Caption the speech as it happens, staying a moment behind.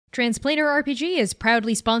Transplanar RPG is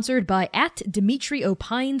proudly sponsored by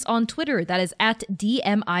 @DimitriOpines on Twitter, that is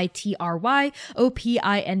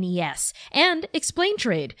 @DMITRYOPINES, and Explain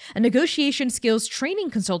Trade, a negotiation skills training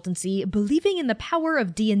consultancy believing in the power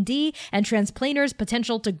of D&D and Transplanar's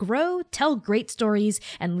potential to grow, tell great stories,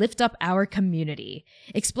 and lift up our community.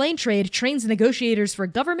 Explain Trade trains negotiators for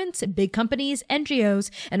governments, big companies,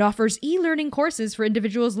 NGOs, and offers e-learning courses for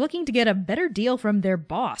individuals looking to get a better deal from their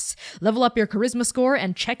boss. Level up your charisma score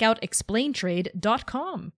and check out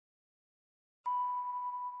explaintrade.com.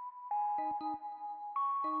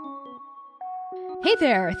 Hey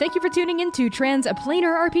there! Thank you for tuning in to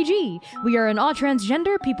Transplanar RPG. We are an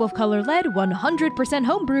all-transgender, people of color-led, 100%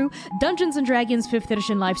 homebrew, Dungeons & Dragons 5th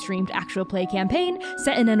edition live-streamed actual play campaign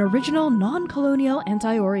set in an original, non-colonial,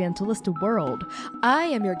 anti-orientalist world. I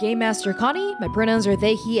am your Game Master Connie, my pronouns are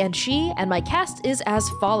they, he, and she, and my cast is as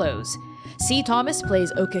follows. C. Thomas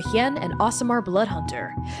plays Oka Hien, an Aasimar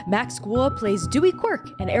Bloodhunter. Max Gua plays Dewey Quirk,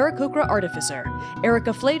 an Aarakocra Artificer.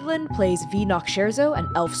 Erica Flaidlin plays V. Noksherzo, an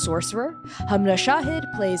Elf Sorcerer. Hamna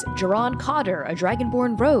Shahid plays Jaron Cotter, a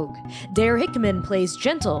Dragonborn Rogue. Dare Hickman plays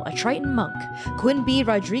Gentle, a Triton Monk. Quinn B.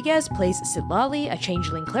 Rodriguez plays Sitlali, a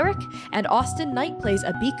Changeling Cleric. And Austin Knight plays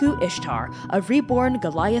Abiku Ishtar, a Reborn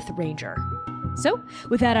Goliath Ranger. So,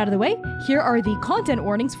 with that out of the way, here are the content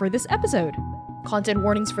warnings for this episode. Content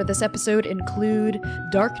warnings for this episode include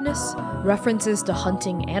darkness, references to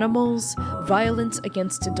hunting animals, violence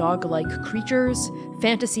against dog-like creatures,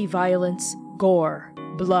 fantasy violence, gore,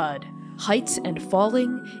 blood, heights and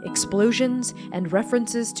falling, explosions, and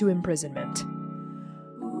references to imprisonment.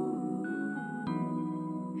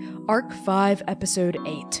 Arc 5, Episode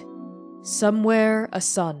 8. Somewhere a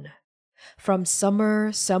Sun. From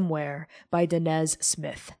Summer Somewhere by Danez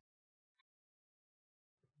Smith.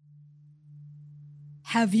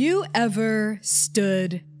 Have you ever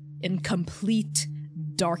stood in complete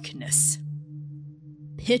darkness?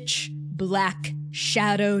 Pitch black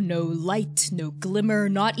shadow, no light, no glimmer,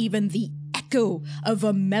 not even the echo of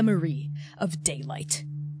a memory of daylight.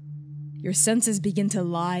 Your senses begin to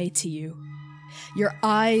lie to you. Your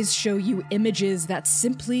eyes show you images that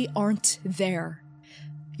simply aren't there.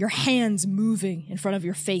 Your hands moving in front of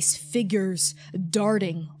your face, figures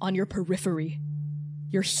darting on your periphery.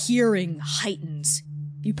 Your hearing heightens.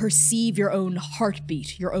 You perceive your own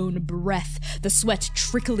heartbeat, your own breath, the sweat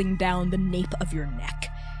trickling down the nape of your neck.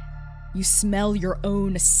 You smell your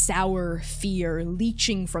own sour fear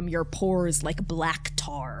leaching from your pores like black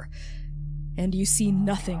tar. And you see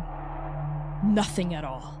nothing. Nothing at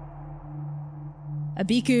all.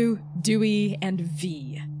 Abiku, Dewey, and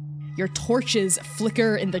V. Your torches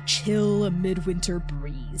flicker in the chill midwinter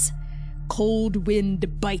breeze. Cold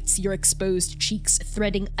wind bites your exposed cheeks,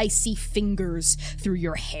 threading icy fingers through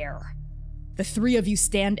your hair. The three of you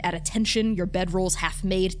stand at attention, your bedrolls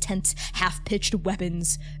half-made, tense, half-pitched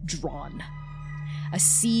weapons drawn. A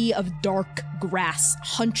sea of dark grass,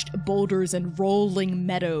 hunched boulders, and rolling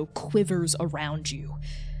meadow quivers around you.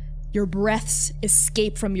 Your breaths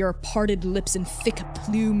escape from your parted lips in thick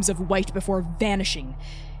plumes of white before vanishing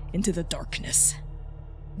into the darkness.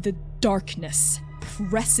 The darkness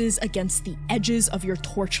presses against the edges of your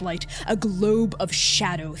torchlight, a globe of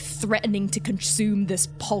shadow threatening to consume this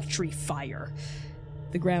paltry fire.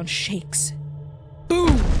 The ground shakes.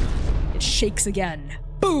 Boom! It shakes again.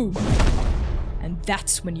 Boom! And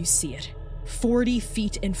that's when you see it. 40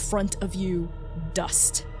 feet in front of you,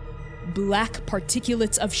 dust. Black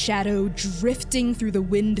particulates of shadow drifting through the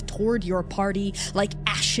wind toward your party like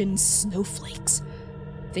ashen snowflakes.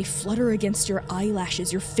 They flutter against your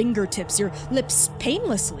eyelashes, your fingertips, your lips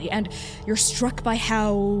painlessly, and you're struck by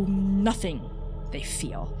how nothing they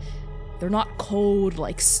feel. They're not cold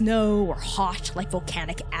like snow or hot like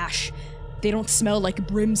volcanic ash. They don't smell like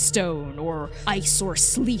brimstone or ice or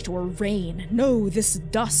sleet or rain. No, this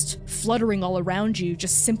dust fluttering all around you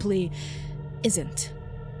just simply isn't.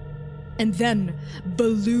 And then,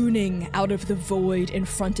 ballooning out of the void in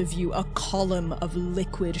front of you, a column of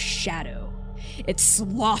liquid shadow. It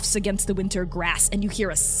sloughs against the winter grass, and you hear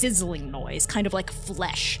a sizzling noise, kind of like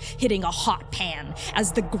flesh hitting a hot pan,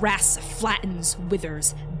 as the grass flattens,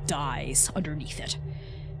 withers, dies underneath it.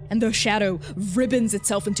 And the shadow ribbons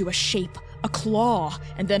itself into a shape, a claw,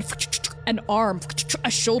 and then an arm,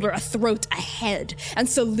 a shoulder, a throat, a head. And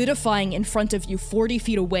solidifying in front of you 40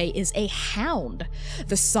 feet away is a hound,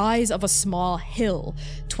 the size of a small hill,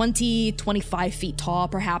 20, 25 feet tall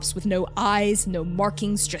perhaps, with no eyes, no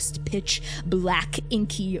markings, just pitch black,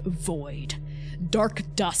 inky void. Dark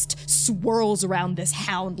dust swirls around this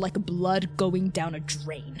hound like blood going down a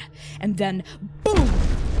drain. And then, boom!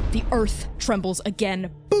 The earth trembles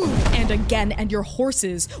again, boom, and your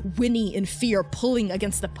horses whinny in fear, pulling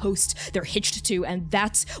against the post they're hitched to, and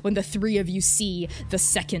that's when the three of you see the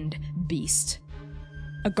second beast.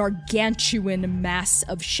 A gargantuan mass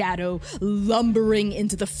of shadow lumbering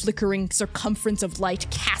into the flickering circumference of light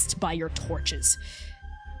cast by your torches.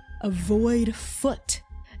 A void foot,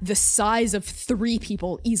 the size of 3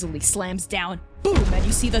 people, easily slams down. Boom! And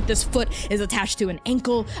you see that this foot is attached to an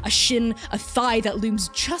ankle, a shin, a thigh that looms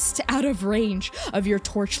just out of range of your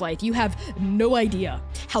torchlight. You have no idea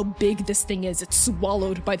how big this thing is. It's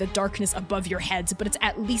swallowed by the darkness above your heads, but it's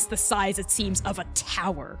at least the size, it seems, of a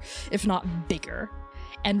tower, if not bigger.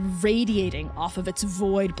 And radiating off of its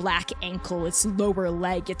void black ankle, its lower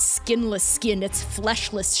leg, its skinless skin, its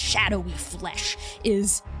fleshless, shadowy flesh,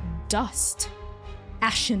 is dust.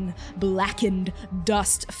 Ashen, blackened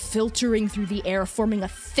dust filtering through the air, forming a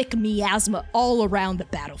thick miasma all around the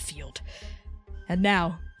battlefield. And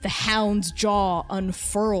now, the hound's jaw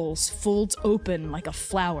unfurls, folds open like a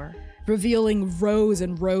flower, revealing rows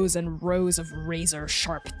and rows and rows of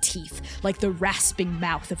razor-sharp teeth, like the rasping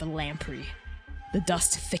mouth of a lamprey. The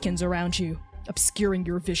dust thickens around you, obscuring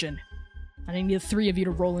your vision. And I need the 3 of you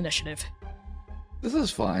to roll initiative. This is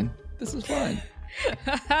fine.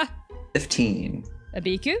 15.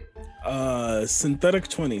 Abiku? Synthetic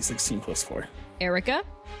 20, 16 plus 4. Erica?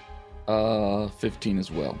 15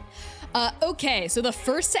 as well. Okay, so the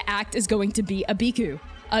first to act is going to be Abiku.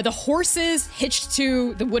 The horses hitched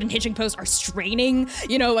to the wooden hitching post are straining,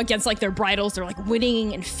 against like their bridles. They're like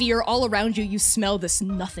whinnying in fear. All around you, you smell this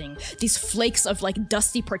nothing. These flakes of like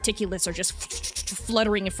dusty particulates are just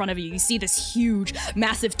fluttering in front of you. You see this huge,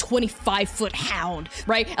 massive 25-foot hound,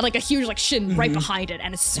 right? And like a huge like shin right behind it.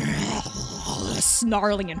 And it's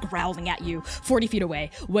snarling and growling at you 40 feet away.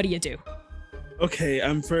 What do you do? Okay,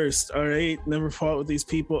 I'm first. All right, never fought with these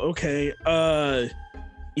people. Okay,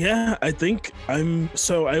 yeah, I think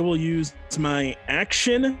I will use my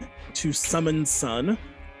action to summon Sun.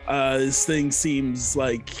 This thing seems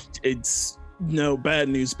like it's no bad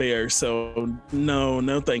news bear, so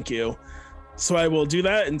no thank you. So I will do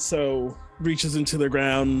that, and so reaches into the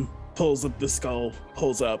ground, pulls up the skull,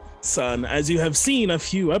 pulls up Sun, as you have seen a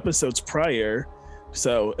few episodes prior.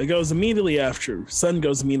 So it goes immediately after, Sun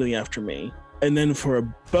goes immediately after me. And then for a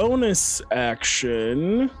bonus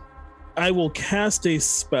action, I will cast a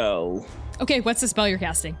spell. Okay, what's the spell you're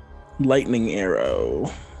casting? Lightning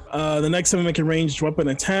Arrow. The next time I make a ranged weapon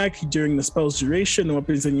attack during the spell's duration, the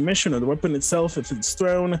weapon's ammunition or the weapon itself, if it's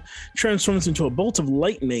thrown, transforms into a bolt of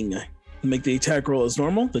lightning. Make the attack roll as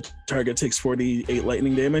normal. The target takes 48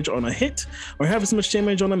 lightning damage on a hit, or half as much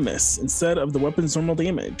damage on a miss, instead of the weapon's normal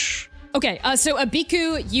damage. Okay, so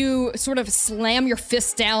Abiku, you sort of slam your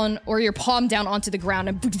fist down or your palm down onto the ground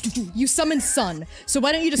and you summon Sun. So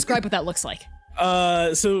why don't you describe what that looks like?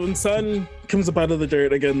 So when Sun comes up out of the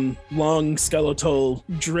dirt, again, long skeletal,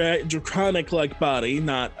 draconic-like body,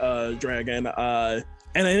 not dragon.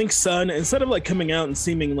 And I think Sun, instead of like coming out and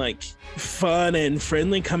seeming like fun and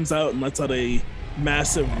friendly, comes out and lets out a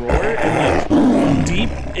massive roar, and like deep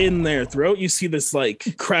in their throat, you see this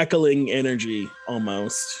like crackling energy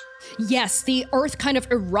almost. Yes, the earth kind of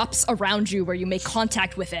erupts around you where you make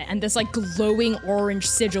contact with it, and this like glowing orange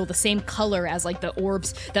sigil, the same color as like the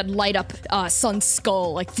orbs that light up Sun's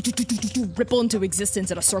skull, like ripple into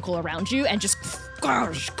existence in a circle around you, and just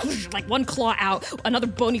like one claw out, another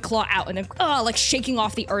bony claw out, and then like shaking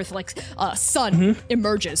off the earth, like Sun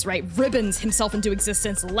emerges, right? Ribbons himself into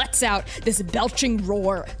existence, lets out this belching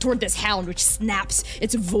roar toward this hound, which snaps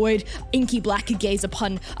its void, inky black gaze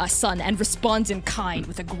upon Sun and responds in kind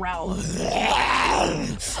with a growl.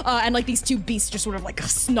 And like these two beasts just sort of like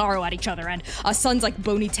snarl at each other, and Sun's like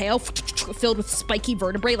bony tail filled with spiky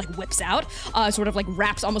vertebrae like whips out, sort of like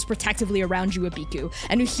wraps almost protectively around you, Abiku.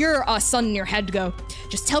 And you hear Sun in your head go,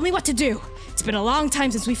 "Just tell me what to do. It's been a long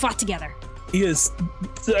time since we fought together." Yes,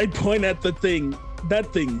 I point at the thing.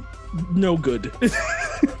 That thing, no good.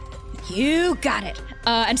 You got it.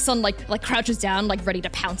 And Sun like crouches down, like ready to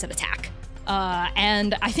pounce and attack.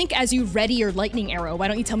 And I think as you ready your lightning arrow, why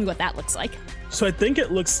don't you tell me what that looks like? So I think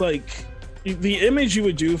it looks like the image you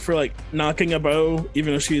would do for like knocking a bow,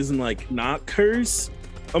 even though she isn't like knock hers,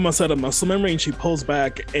 almost out of muscle memory, and she pulls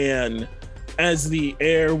back, and as the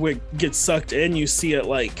air gets sucked in, you see it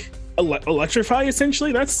like electrify,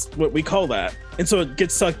 essentially. That's what we call that. And so it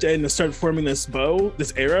gets sucked in to start forming this bow,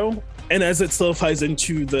 this arrow. And as it solidifies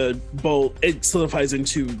into the bolt, it solidifies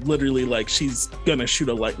into literally like she's gonna shoot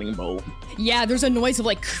a lightning bolt. Yeah, there's a noise of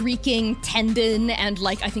like creaking tendon and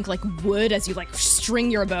like I think like wood as you like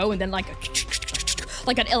string your bow, and then like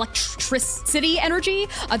like an electricity energy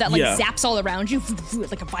that like zaps all around you,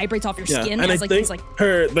 like it vibrates off your skin. And as, I like, think these, like,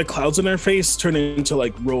 the clouds in her face turn into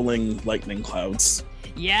like rolling lightning clouds.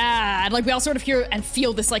 Yeah, and like we all sort of hear and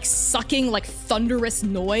feel this like sucking, like thunderous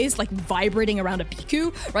noise, like vibrating around a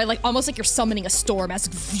Biku, right? Like almost like you're summoning a storm as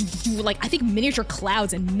like I think miniature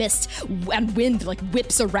clouds and mist and wind like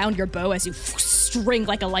whips around your bow as you string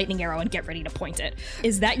like a lightning arrow and get ready to point it.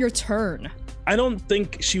 Is that your turn? I don't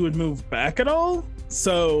think she would move back at all,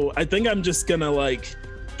 so I think I'm just gonna like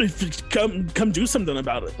come do something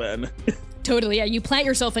about it then. Totally, yeah. You plant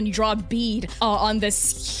yourself and you draw a bead on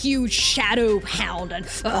this huge shadow hound, and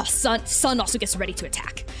Sun also gets ready to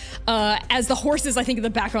attack. As the horses, I think in the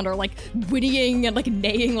background are like whinnying and like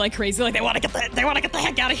neighing like crazy, like they want to get the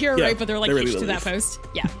heck out of here, right? But they're like hitched to that post.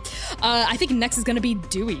 Yeah. I think next is gonna be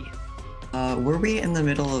Dewey. Were we in the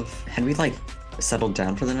middle of? Had we like settled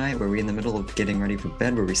down for the night? Were we in the middle of getting ready for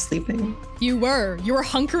bed? Were we sleeping? You were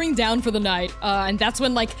hunkering down for the night, and that's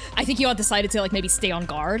when like I think you all decided to like maybe stay on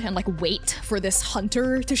guard and like wait for this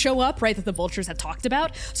hunter to show up, right? That the vultures had talked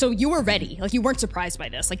about. So you were ready, like you weren't surprised by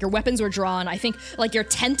this. Like your weapons were drawn. I think like your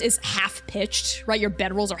tent is half pitched, right? Your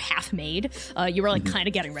bedrolls are half made. You were like kind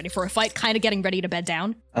of getting ready for a fight, kind of getting ready to bed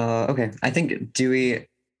down. Okay. I think Dewey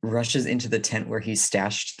rushes into the tent where he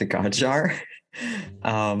stashed the god jar.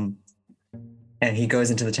 And he goes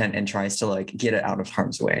into the tent and tries to like get it out of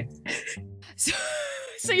harm's way.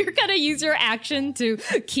 So you're gonna use your action to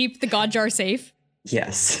keep the god jar safe?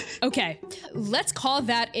 Yes. Okay, let's call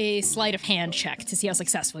that a sleight of hand check to see how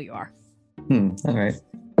successful you are. All right.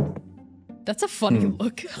 That's a funny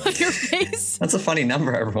look on your face. That's a funny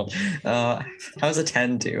number I rolled. How's a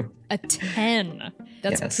 10 do? A 10.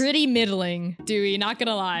 That's pretty middling, Dewey, not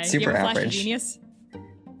gonna lie. Super you have a flash average. of genius?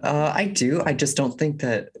 I do. I just don't think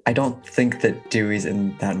that Dewey's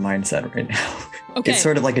in that mindset right now. Okay. It's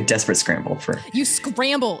sort of like a desperate scramble for. You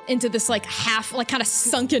scramble into this like half, like kind of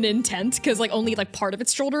sunken in tent because like only like part of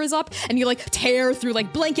its shoulder is up, and you like tear through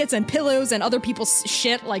like blankets and pillows and other people's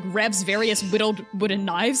shit, like Rev's various whittled wooden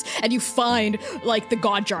knives, and you find like the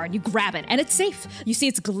god jar and you grab it, and it's safe. You see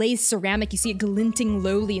it's glazed ceramic. You see it glinting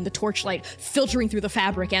lowly in the torchlight, filtering through the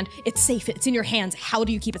fabric, and it's safe. It's in your hands. How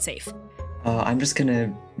do you keep it safe? I'm just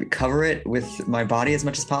gonna cover it with my body as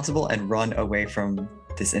much as possible and run away from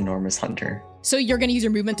this enormous hunter. So you're gonna use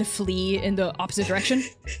your movement to flee in the opposite direction?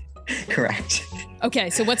 Correct. Okay,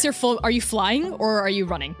 so what's your full, are you flying or are you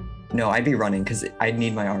running? No, I'd be running because I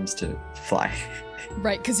need my arms to fly.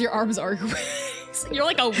 Right, because your arms are... You're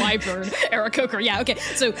like a wyvern, Aarakocra. Yeah, okay.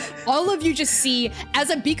 So all of you just see, as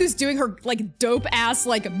Biku's doing her like dope ass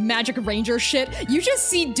like magic ranger shit, you just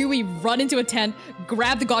see Dewey run into a tent,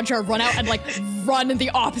 grab the god jar, run out, and like run in the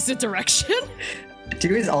opposite direction.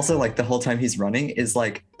 Dewey's also like the whole time he's running is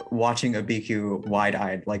like watching Abiku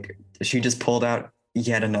wide-eyed. Like she just pulled out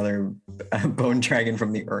yet another bone dragon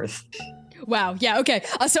from the earth. Wow. Yeah. Okay.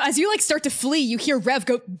 So as you like start to flee, you hear Rev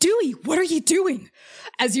go, "Dewey, what are you doing?"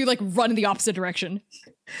 As you like run in the opposite direction.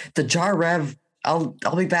 The jar, Rev. I'll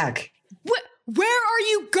be back. What? Where are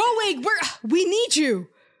you going? We need you.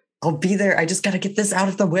 I'll be there. I just gotta get this out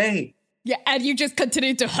of the way. Yeah, and you just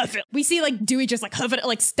continue to hoof it. We see like Dewey just like hoof it,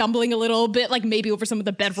 like stumbling a little bit, like maybe over some of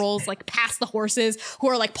the bedrolls, like past the horses who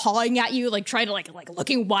are like pawing at you, like trying to like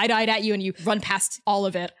looking wide-eyed at you, and you run past all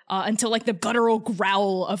of it until like the guttural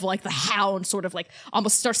growl of like the hound sort of like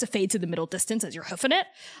almost starts to fade to the middle distance as you're hoofing it.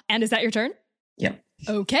 And is that your turn? Yep.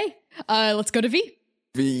 Okay, let's go to V.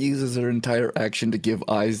 V uses her entire action to give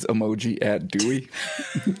eyes emoji at Dewey.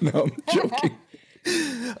 No, I'm joking.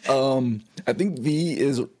 I think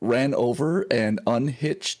V ran over and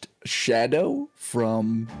unhitched Shadow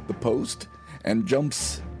from the post and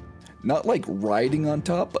jumps, not like riding on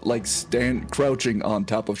top, but like crouching on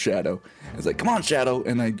top of Shadow. It's like, "Come on, Shadow,"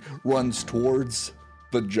 and like runs towards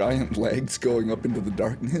the giant legs going up into the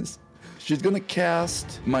darkness. She's gonna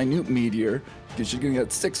cast Minute Meteor, because she's gonna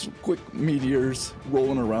get 6 quick meteors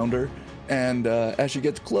rolling around her. And as she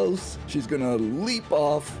gets close, she's gonna leap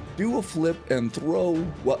off, do a flip, and throw,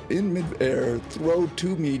 in midair, throw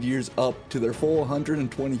 2 meteors up to their full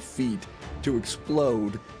 120 feet to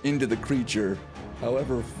explode into the creature.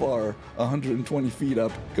 However far 120 feet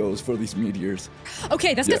up goes for these meteors.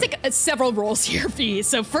 Okay, that's gonna take several rolls here, V.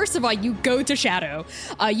 So first of all, you go to Shadow,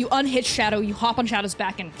 you unhitch Shadow, you hop on Shadow's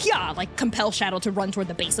back and like compel Shadow to run toward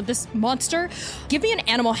the base of this monster. Give me an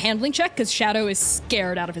animal handling check, because Shadow is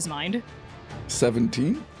scared out of his mind.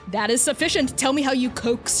 17? That is sufficient. Tell me how you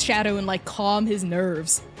coax Shadow and like calm his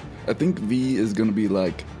nerves. I think V is gonna be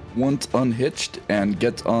like, once unhitched and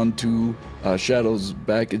gets onto Shadow's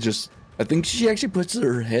back, it just I think she actually puts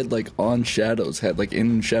her head like on Shadow's head, like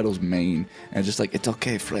in Shadow's mane, and just like, it's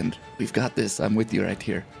okay, friend. We've got this. I'm with you right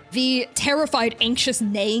here. The terrified, anxious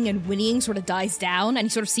neighing and whinnying sort of dies down, and you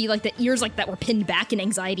sort of see like the ears like that were pinned back in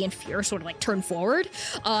anxiety and fear sort of like turn forward.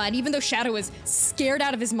 And even though Shadow is scared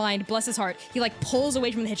out of his mind, bless his heart, he like pulls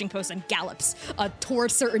away from the hitching post and gallops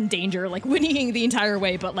towards certain danger, like whinnying the entire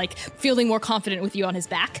way, but like feeling more confident with you on his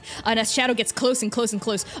back. And as Shadow gets close and close and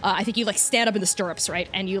close, I think you like stand up in the stirrups, right?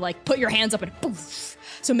 And you like put your hands up and poof.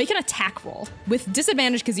 So make an attack roll with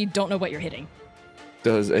disadvantage because you don't know what you're hitting.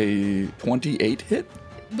 Does a 28 hit?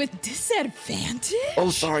 With disadvantage? Oh,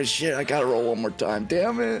 sorry, shit. I gotta roll one more time.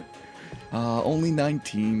 Damn it. Only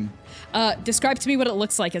 19. Describe to me what it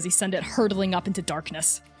looks like as you send it hurtling up into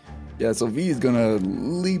darkness. Yeah, so V is gonna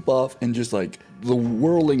leap off and just like the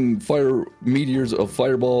whirling fire meteors of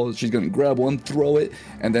fireball. She's gonna grab one, throw it,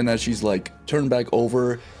 and then as she's like turned back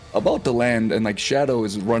over, about to land, and like Shadow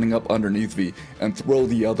is running up underneath V and throw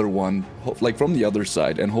the other one, like from the other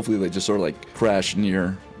side, and hopefully they just sort of like crash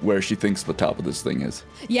near where she thinks the top of this thing is.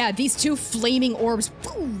 Yeah, these two flaming orbs,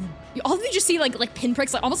 boom. All of you just see like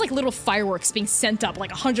pinpricks, like almost like little fireworks being sent up like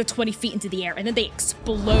 120 feet into the air, and then they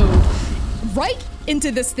explode right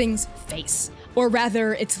into this thing's face. Or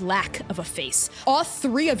rather, its lack of a face. All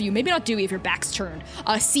three of you, maybe not Dewey if your back's turned,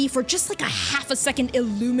 see for just like a half a second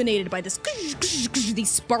illuminated by this these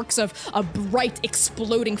sparks of a bright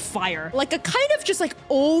exploding fire. Like a kind of just like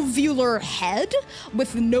ovular head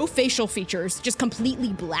with no facial features, just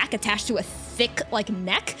completely black attached to a thick like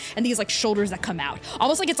neck and these like shoulders that come out.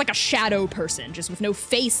 Almost like it's like a shadow person, just with no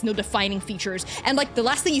face, no defining features. And like the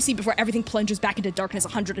last thing you see before everything plunges back into darkness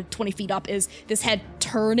 120 feet up is this head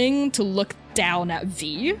turning to look down at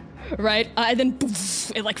V, right? And then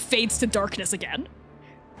poof, it like fades to darkness again.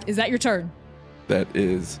 Is that your turn? That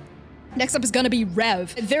is. Next up is gonna be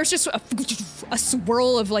Rev. There's just a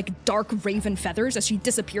swirl of like dark raven feathers as she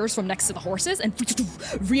disappears from next to the horses and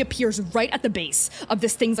reappears right at the base of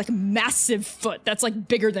this thing's like massive foot that's like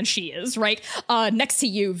bigger than she is, right? Next to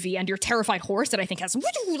you, V, and your terrified horse that I think has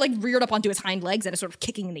like reared up onto his hind legs and is sort of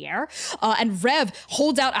kicking in the air. And Rev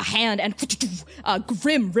holds out a hand and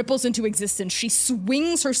Grim ripples into existence. She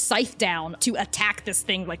swings her scythe down to attack this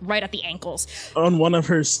thing like right at the ankles. On one of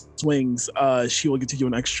her swings, she will get to do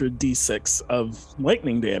an extra D6 of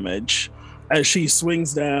lightning damage as she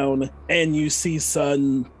swings down, and you see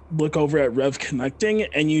Sun look over at Rev connecting,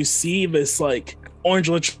 and you see this like orange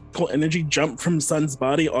electrical energy jump from Sun's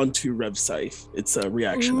body onto Rev's scythe. It's a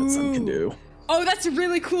reaction that Sun can do. Oh, that's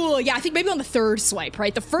really cool. Yeah, I think maybe on the third swipe,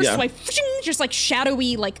 right? The first swipe, just like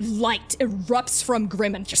shadowy, like light erupts from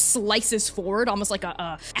Grim and just slices forward, almost like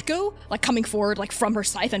a echo, like coming forward, like from her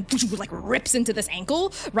scythe, and like rips into this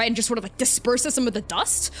ankle, right? And just sort of like disperses some of the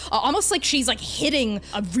dust, almost like she's like hitting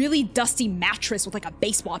a really dusty mattress with like a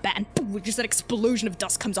baseball bat, and boom, just an explosion of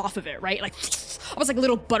dust comes off of it, right? Like almost like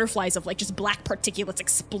little butterflies of like just black particulates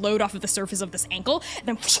explode off of the surface of this ankle, and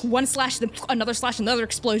then one slash, then another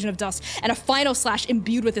explosion of dust, and a final slash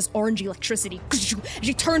imbued with this orange electricity.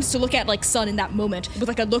 She turns to look at like Sun in that moment with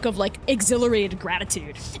like a look of like exhilarated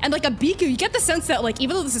gratitude. And like a Biku, you get the sense that like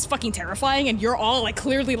even though this is fucking terrifying and you're all like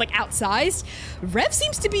clearly like outsized, Rev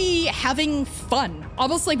seems to be having fun.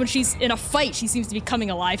 Almost like when she's in a fight, she seems to be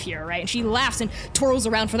coming alive here, right? And she laughs and twirls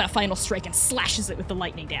around for that final strike and slashes it with the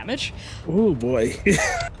lightning damage. Oh boy.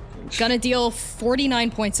 Gonna deal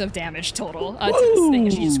 49 points of damage total to this thing,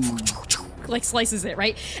 and she just like slices it,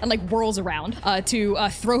 right? And like whirls around to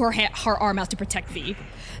throw her arm out to protect V.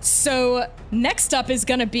 So next up is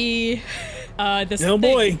gonna be this oh thing.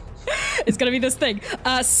 Boy. It's gonna be this thing.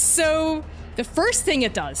 So the first thing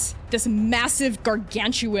it does, this massive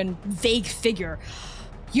gargantuan vague figure,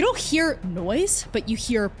 you don't hear noise, but you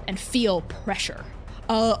hear and feel pressure.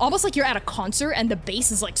 Almost like you're at a concert and the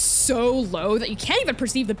bass is like so low that you can't even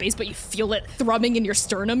perceive the bass, but you feel it thrumming in your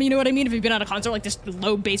sternum, you know what I mean? If you've been at a concert, like this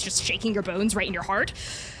low bass just shaking your bones right in your heart.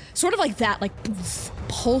 Sort of like that, like poof,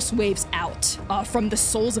 pulse waves out from the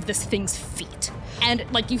soles of this thing's feet. And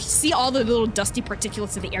like you see all the little dusty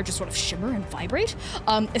particulates of the air just sort of shimmer and vibrate,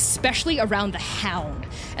 especially around the hound.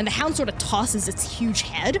 And the hound sort of tosses its huge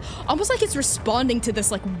head, almost like it's responding to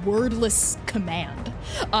this like wordless command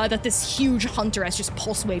that this huge hunter has just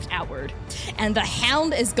pulse waved outward. And the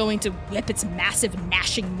hound is going to whip its massive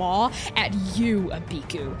gnashing maw at you,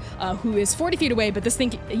 Abiku, who is 40 feet away, but this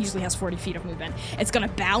thing usually has 40 feet of movement. It's gonna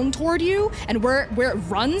bound toward you, and where it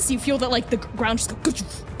runs, you feel that like the ground just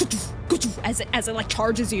goes as it like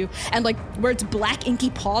charges you, and like where its black inky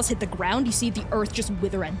paws hit the ground, you see the earth just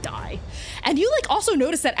wither and die. And you like also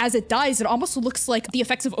notice that as it dies, it almost looks like the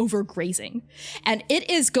effects of overgrazing, and it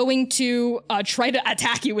is going to try to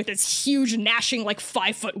attack you with its huge gnashing like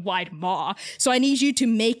 5 foot wide maw. So I need you to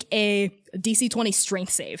make a DC 20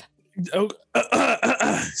 strength save. Oh,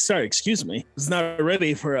 sorry, excuse me. I was not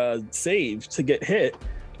ready for a save to get hit,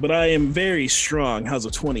 but I am very strong. How's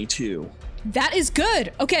a 22? That is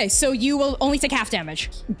good. Okay, so you will only take half damage.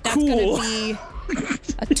 That's Cool. gonna be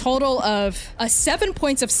a total of 7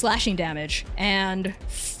 points of slashing damage and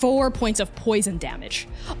 4 points of poison damage.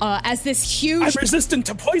 As this huge... I'm resistant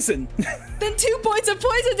to poison. Then 2 points of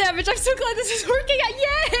poison damage. I'm so glad this is working out.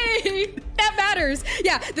 Yay! That matters.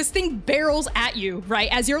 Yeah, this thing barrels at you, right?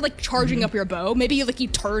 As you're like charging up your bow. Maybe you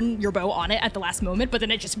turn your bow on it at the last moment, but then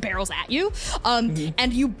it just barrels at you.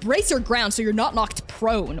 And you brace your ground so you're not knocked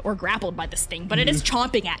prone or grappled by this thing, but it is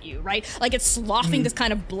chomping at you, right? Like it's sloughing this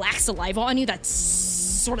kind of black saliva on you that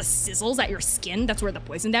sort of sizzles at your skin. That's where the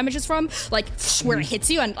poison damage is from, like where it hits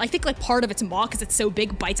you. And I think like part of its maw, because it's so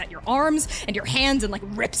big, bites at your arms and your hands and like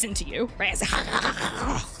rips into you, right?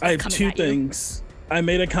 I have 2 things. I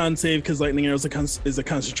made a con save because lightning arrows is a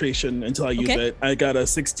concentration until I use it. I got a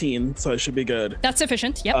 16, so I should be good. That's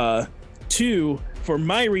sufficient. Yep. 2, for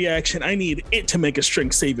my reaction, I need it to make a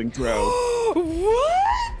strength saving throw.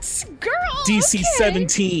 What? Girl, DC okay.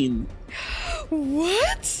 17.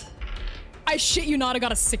 What? I shit you not, I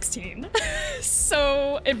got a 16.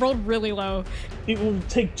 So it rolled really low. It will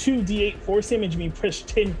take 2d8 force damage and be pushed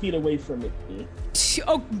 10 feet away from me.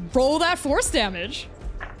 Oh, roll that force damage.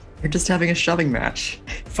 You're just having a shoving match.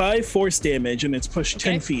 5 force damage, and it's pushed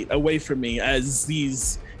 10 feet away from me as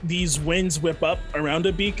these winds whip up around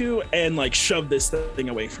Abiku and like shove this thing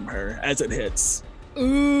away from her as it hits.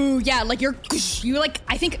 Ooh, yeah, like you like,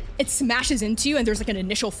 I think it smashes into you and there's like an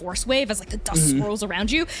initial force wave as like the dust swirls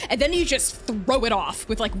around you, and then you just throw it off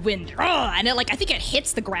with like wind. And it like, I think it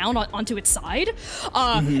hits the ground onto its side.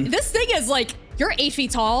 This thing is like, you're 8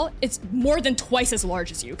 feet tall. It's more than twice as large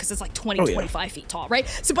as you because it's like 25 feet tall, right?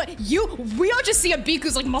 So, but we all just see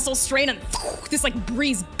Abiku's like muscles strain and this like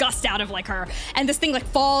breeze gust out of like her. And this thing like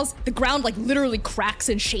falls, the ground like literally cracks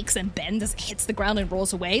and shakes and bends as it hits the ground and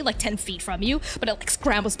rolls away like 10 feet from you, but it like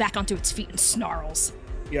scrambles back onto its feet and snarls.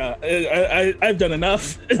 Yeah, I've done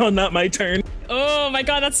enough. Not my turn. Oh my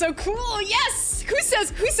god, that's so cool. Yes! Who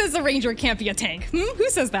says the ranger can't be a tank? Who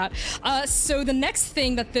says that? So the next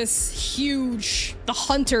thing that the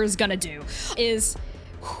hunter is gonna do is,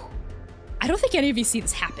 I don't think any of you see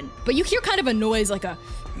this happen, but you hear kind of a noise like a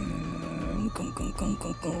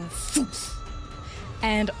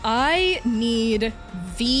and I need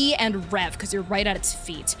V and Rev, because you're right at its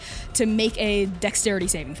feet, to make a dexterity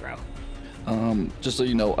saving throw. Just so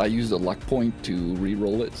you know, I used a luck point to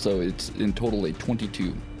re-roll it, so it's in total a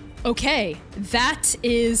 22. Okay, that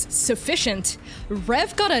is sufficient.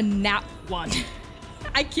 Rev got a nat 1.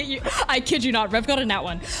 I kid you not. Rev got a nat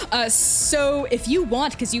 1. So if you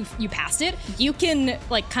want, because you passed it, you can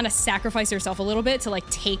like kind of sacrifice yourself a little bit to like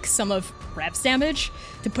take some of Rev's damage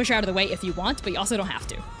to push her out of the way if you want, but you also don't have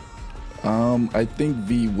to. I think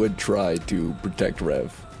V would try to protect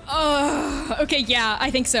Rev. Okay, yeah,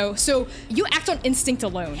 I think so. So you act on instinct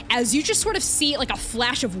alone. As you just sort of see like a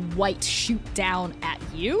flash of white shoot down at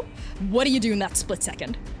you, what do you do in that split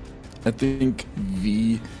second? I think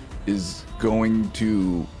V is going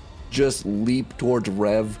to just leap towards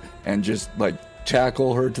Rev and just like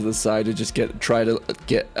tackle her to the side to just try to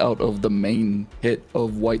get out of the main hit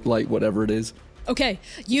of white light, whatever it is. Okay,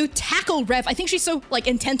 you tackle Rev. I think she's so like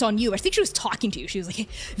intent on you. I think she was talking to you. She was like, hey,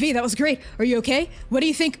 V, that was great. Are you okay? What do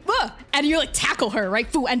you think? And you like tackle her, right?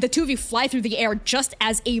 And the two of you fly through the air just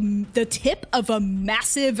as the tip of a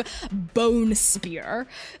massive bone spear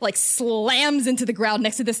like slams into the ground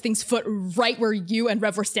next to this thing's foot right where you and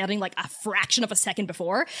Rev were standing like a fraction of a second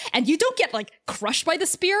before. And you don't get like crushed by the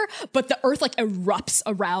spear, but the earth like erupts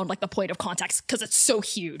around like the point of contact because it's so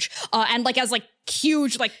huge. And like as like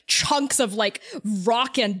huge like chunks of like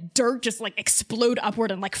rock and dirt just like explode upward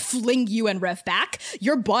and like fling you and Rev back.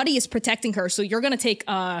 Your body is protecting her, so you're gonna take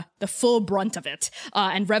the full brunt of it,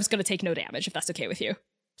 and Rev's gonna take no damage if that's okay with you.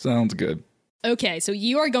 Sounds good. Okay, so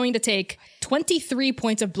you are going to take 23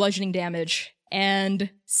 points of bludgeoning damage and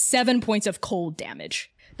 7 points of cold damage.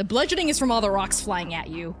 The bludgeoning is from all the rocks flying at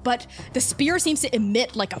you, but the spear seems to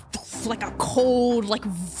emit like a cold, like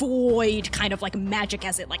void kind of like magic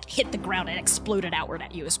as it like hit the ground and exploded outward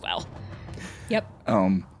at you as well. Yep.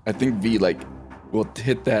 I think V like will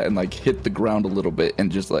hit that and like hit the ground a little bit,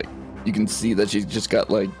 and just like you can see that she's just got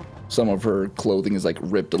like some of her clothing is like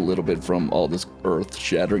ripped a little bit from all this earth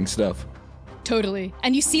shattering stuff. Totally.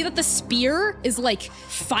 And you see that the spear is like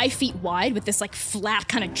 5 feet wide with this like flat,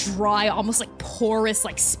 kind of dry, almost like porous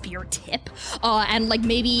like spear tip, and like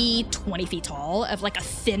maybe 20 feet tall of like a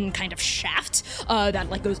thin kind of shaft that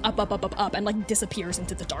like goes up, and like disappears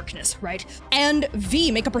into the darkness, right? And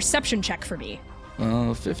V, make a perception check for me.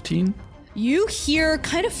 15. You hear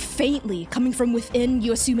kind of faintly coming from within,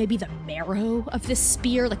 you assume maybe the marrow of this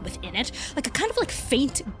spear, like within it, like a kind of like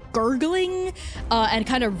faint gurgling and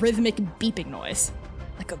kind of rhythmic beeping noise.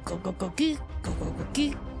 Like a go go go gee, go go go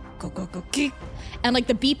gee, go go go gee. And like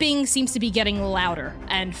the beeping seems to be getting louder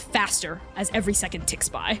and faster as every second ticks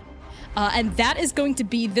by. And that is going to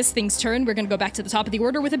be this thing's turn. We're going to go back to the top of the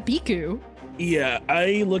order with a Biku. Yeah,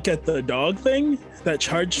 I look at the dog thing that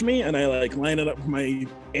charged me and I like line it up with my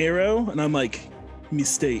arrow and I'm like,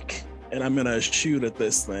 mistake. And I'm gonna shoot at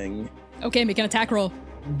this thing. Okay, make an attack roll.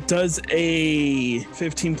 Does a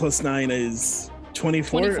 15 plus 9 is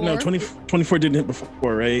 24? 24? No, 24 didn't hit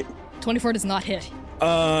before, right? 24 does not hit.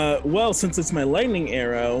 Well, since it's my lightning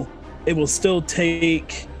arrow, it will still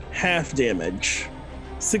take half damage.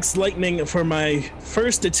 6 lightning for my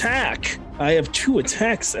first attack. I have 2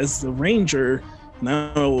 attacks as the ranger.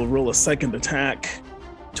 Now I will roll a second attack.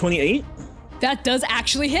 28? That does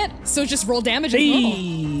actually hit, so just roll damage as normal.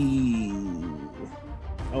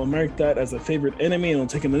 I will mark that as a favorite enemy and will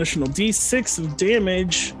take an additional d6 of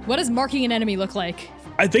damage. What does marking an enemy look like?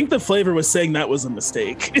 I think the flavor was saying that was a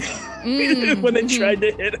mistake when it tried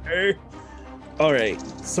to hit her. All right,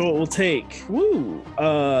 so it will take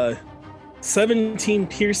 17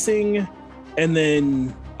 piercing and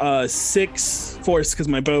then 6 force because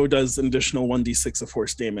my bow does an additional 1d6 of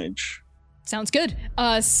force damage. Sounds good.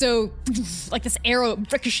 So like this arrow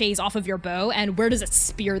ricochets off of your bow, and where does it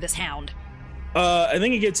spear this hound? I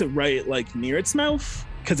think it gets it right like near its mouth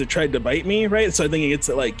because it tried to bite me, right? So I think it gets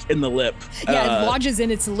it like in the lip. Yeah, it lodges in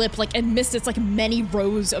its lip, like, and missed its like many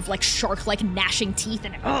rows of like shark-like gnashing teeth,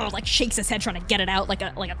 and it like shakes its head trying to get it out like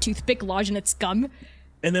a toothpick lodged in its gum.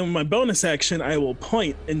 And then with my bonus action, I will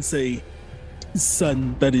point and say,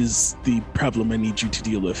 "Son, that is the problem I need you to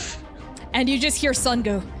deal with." And you just hear Sun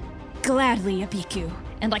go, "Gladly, Abiku,"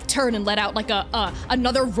 and like turn and let out like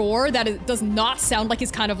another roar that does not sound like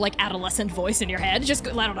his kind of like adolescent voice in your head. Just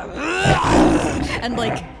let out and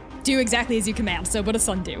like do exactly as you command. So what does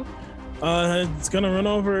Sun do? It's gonna run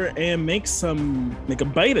over and make a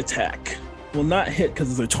bite attack. Will not hit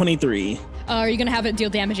because it's a 23. Are you gonna have it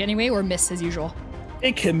deal damage anyway, or miss as usual?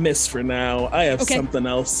 It can miss for now. I have something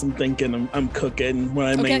else I'm thinking I'm cooking when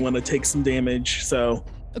I may want to take some damage, so.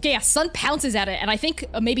 Okay, yeah, Sun pounces at it, and I think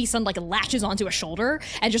maybe Sun like latches onto a shoulder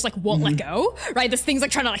and just like won't let go, right? This thing's like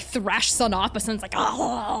trying to like thrash Sun off, but Sun's like,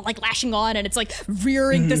 like lashing on, and it's like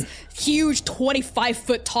rearing this huge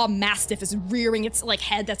 25-foot tall mastiff is rearing its like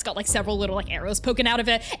head that's got like several little like arrows poking out of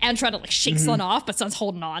it and trying to like shake Sun off, but Sun's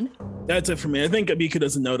holding on. That's it for me. I think Abiku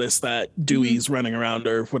doesn't notice that Dewey's running around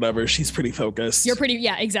or whatever. She's pretty focused.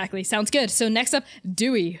 Yeah, exactly. Sounds good. So next up,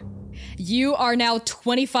 Dewey. You are now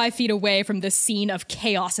 25 feet away from this scene of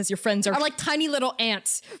chaos as your friends are like tiny little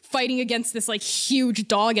ants fighting against this like huge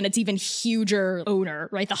dog and its even huger owner,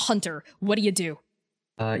 right? The hunter. What do you do?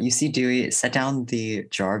 You see Dewey set down the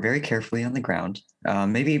jar very carefully on the ground,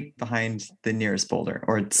 maybe behind the nearest boulder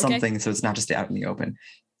or something, so it's not just out in the open.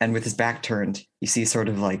 And with his back turned, you see sort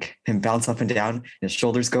of like him bounce up and down, his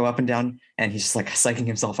shoulders go up and down, and he's just like psyching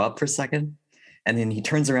himself up for a second. And then he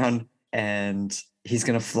turns around and he's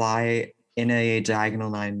going to fly in a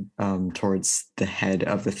diagonal line towards the head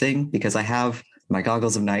of the thing because I have my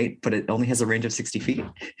goggles of night, but it only has a range of 60 feet.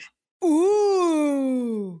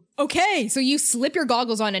 Ooh. Okay, so you slip your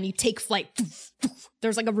goggles on and you take flight.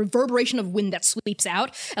 There's like a reverberation of wind that sweeps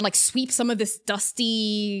out and like sweeps some of this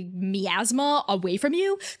dusty miasma away from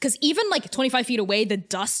you. Because even like 25 feet away, the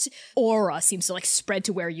dust aura seems to like spread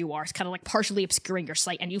to where you are. It's kind of like partially obscuring your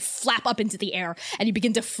sight. And you flap up into the air and you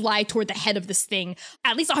begin to fly toward the head of this thing,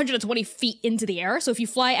 at least 120 feet into the air. So if you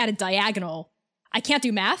fly at a diagonal, I can't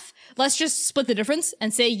do math. Let's just split the difference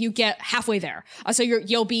and say you get halfway there. So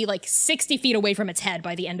you'll be like 60 feet away from its head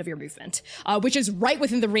by the end of your movement, which is right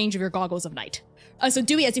within the range of your goggles of night. So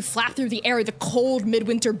Dewey, as you flap through the air, the cold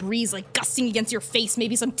midwinter breeze like gusting against your face,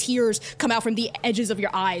 maybe some tears come out from the edges of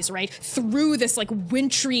your eyes, right? Through this like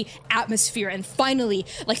wintry atmosphere. And finally,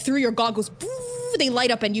 like through your goggles, they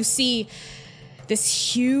light up and you see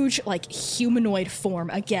this huge, like, humanoid form,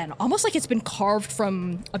 again, almost like it's been carved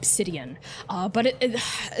from obsidian, but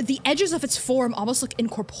the edges of its form almost look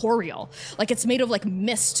incorporeal, like it's made of, like,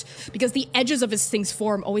 mist, because the edges of this thing's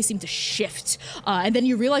form always seem to shift, and then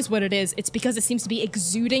you realize what it is. It's because it seems to be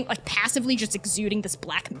exuding, like, passively just exuding this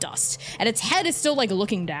black dust, and its head is still, like,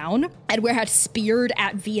 looking down, and where it had speared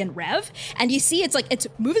at V and Rev, and you see it's, like, it's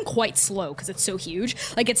moving quite slow, because it's so huge,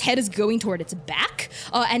 like, its head is going toward its back,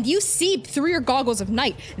 and you see through your goggles of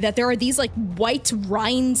night that there are these, like, white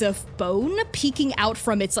rinds of bone peeking out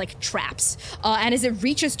from its, like, traps, and as it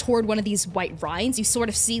reaches toward one of these white rinds, you sort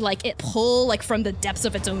of see, like, it pull, like, from the depths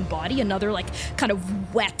of its own body, another, like, kind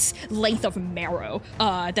of wet length of marrow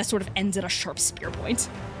that sort of ends at a sharp spear point.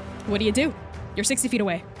 What do? You're 60 feet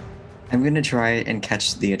away. I'm going to try and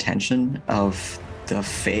catch the attention of the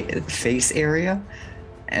face area,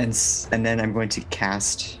 and then I'm going to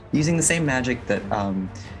cast, using the same magic that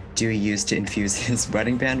Dewey used to infuse his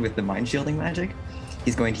wedding band with the mind shielding magic.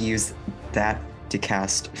 He's going to use that to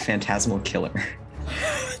cast Phantasmal Killer.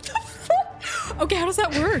 What the fuck? Okay, how does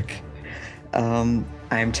that work?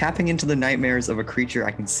 I am tapping into the nightmares of a creature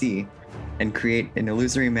I can see and create an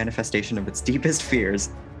illusory manifestation of its deepest fears,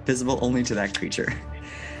 visible only to that creature.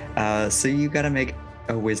 So you gotta make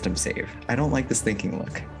a wisdom save. I don't like this thinking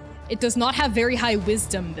look. It does not have very high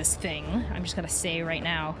wisdom, this thing. I'm just gonna say right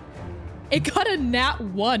now. It got a nat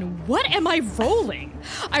 1. What am I rolling?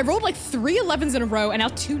 I rolled like 3 11s in a row and now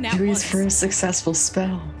 2 nat 1s. Dewey's first successful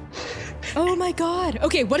spell. Oh my god.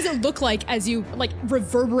 Okay, what does it look like as you, like,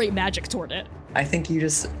 reverberate magic toward it? I think you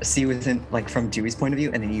just see within, like, from Dewey's point of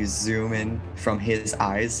view, and then you zoom in from his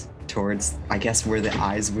eyes towards, I guess, where the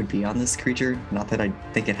eyes would be on this creature. Not that I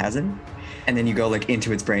think it has any. And then you go, like,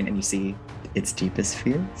 into its brain and you see its deepest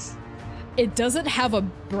fears. It doesn't have a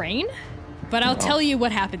brain, but I'll tell you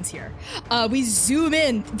what happens here. We zoom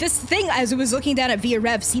in. This thing, as it was looking down at Via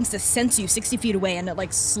Rev, seems to sense you 60 feet away, and it,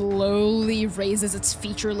 like, slowly raises its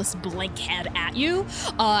featureless blank head at you.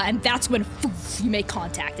 And that's when you make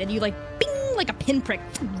contact, and you, like, bing, like a pinprick,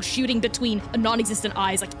 shooting between non-existent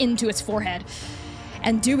eyes, like, into its forehead.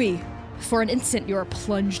 And Dewey, for an instant, you are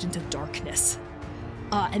plunged into darkness.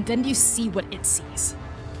 And then you see what it sees.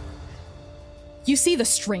 You see the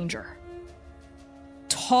stranger.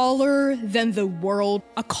 Taller than the world,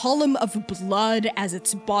 a column of blood as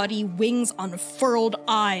its body, wings unfurled,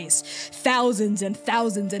 eyes, thousands and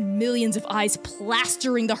thousands and millions of eyes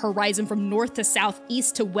plastering the horizon from north to south,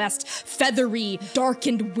 east to west, feathery,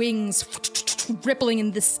 darkened wings rippling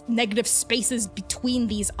in this negative spaces between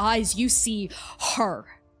these eyes. You see her.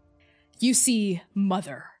 You see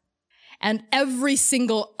Mother. And every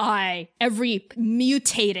single eye, every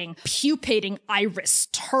mutating, pupating iris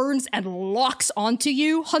turns and locks onto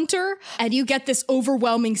you, Hunter, and you get this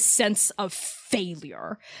overwhelming sense of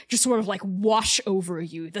failure just sort of like wash over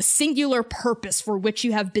you. The singular purpose for which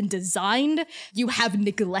you have been designed, you have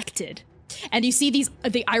neglected. And you see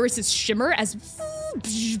the irises shimmer as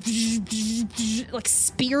like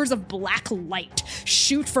spears of black light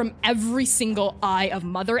shoot from every single eye of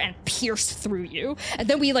Mother and pierce through you. And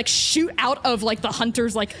then we like shoot out of like the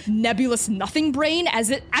Hunter's like nebulous nothing brain as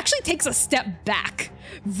it actually takes a step back,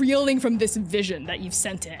 reeling from this vision that you've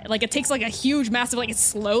sent it. Like it takes like a huge, massive, like it's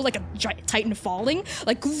slow, like a titan falling,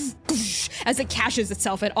 like as it caches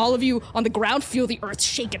itself, and all of you on the ground feel the earth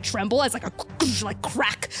shake and tremble as like a like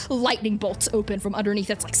crack lightning bolts open from underneath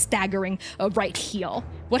its like staggering right heel.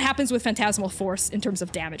 What happens with Phantasmal Force in terms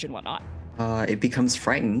of damage and whatnot? It becomes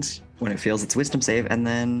frightened when it fails its wisdom save, and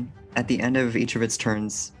then at the end of each of its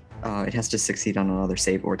turns, it has to succeed on another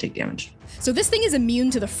save or take damage. So this thing is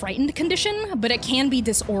immune to the frightened condition, but it can be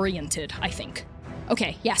disoriented, I think.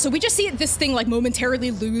 Okay, yeah, so we just see this thing like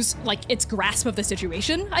momentarily lose like its grasp of the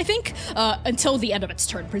situation, I think, until the end of its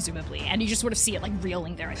turn, presumably. And you just sort of see it like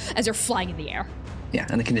reeling there as you're flying in the air. Yeah,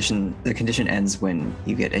 and the condition ends when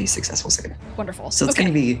you get a successful save. Wonderful. So it's going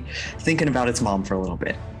to be thinking about its mom for a little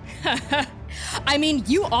bit. I mean,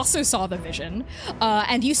 you also saw the vision,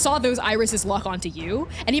 and you saw those irises lock onto you,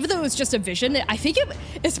 and even though it was just a vision, I think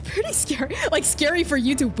it's pretty scary, like scary for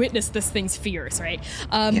you to witness this thing's fears, right?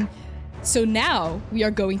 Yeah. So now we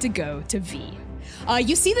are going to go to V.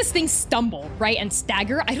 You see this thing stumble, right, and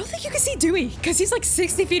stagger. I don't think you can see Dewey, because he's like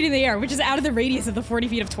 60 feet in the air, which is out of the radius of the 40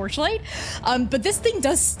 feet of torchlight. But this thing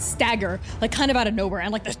does stagger, like kind of out of nowhere,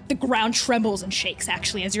 and like the ground trembles and shakes,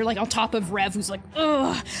 actually, as you're like on top of Rev, who's like,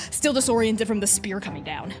 ugh, still disoriented from the spear coming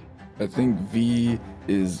down. I think V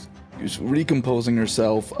is recomposing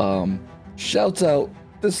herself, shouts out,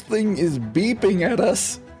 "This thing is beeping at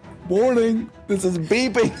us. Warning, this is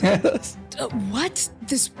beeping at us." What?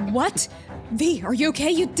 What? V, are you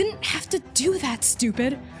okay? You didn't have to do that,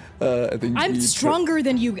 stupid. I think I'm stronger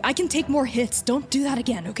than you. I can take more hits. Don't do that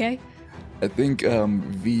again, okay? I think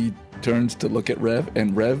V turns to look at Rev,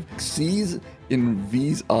 and Rev sees in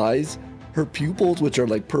V's eyes her pupils, which are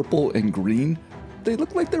like purple and green. They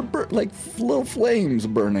look like they're like little flames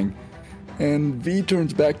burning. And V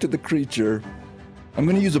turns back to the creature. I'm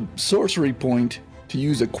going to use a sorcery point to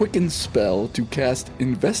use a quicken spell to cast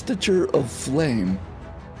Investiture of Flame.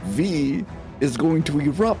 V is going to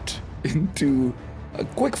erupt into a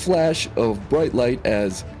quick flash of bright light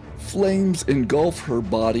as flames engulf her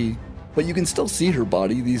body, but you can still see her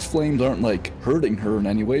body. These flames aren't like hurting her in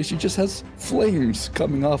any way. She just has flames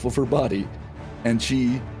coming off of her body, and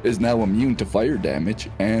she is now immune to fire damage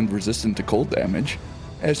and resistant to cold damage.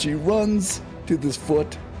 As she runs to this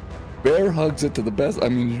foot, bear hugs it to the best. I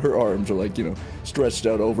mean, her arms are like, stretched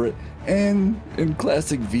out over it. And in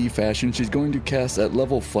classic V fashion, she's going to cast at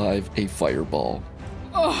level 5 a fireball.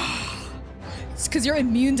 Oh, it's because you're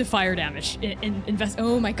immune to fire damage.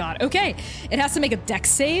 Oh my god. Okay, it has to make a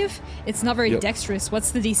dex save. It's not very dexterous.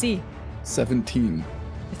 What's the DC? 17.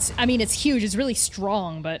 It's huge. It's really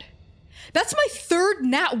strong, but that's my third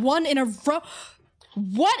nat 1 in a row.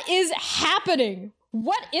 What is happening?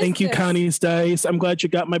 What is Thank you, this? Connie's dice. I'm glad you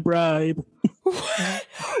got my bribe.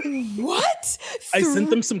 What? I sent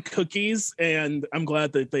them some cookies, and I'm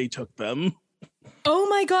glad that they took them. Oh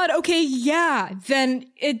my god. Okay, yeah. Then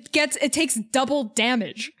it takes double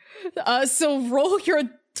damage. So roll your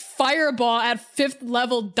fireball at 5th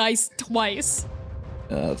level dice twice.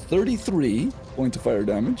 33 points of fire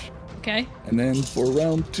damage. Okay. And then for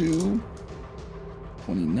round 2,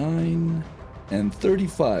 29 and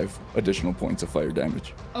 35 additional points of fire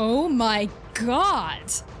damage. Oh my god.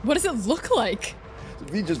 What does it look like?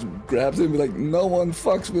 He just grabs it and be like, no one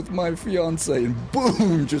fucks with my fiance, and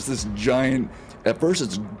boom, just this giant, at first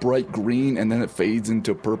it's bright green and then it fades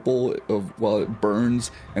into purple while it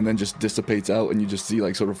burns and then just dissipates out, and you just see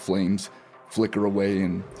like sort of flames flicker away.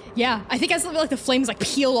 And yeah, I think as like the flames like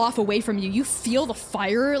peel off away from you, you feel the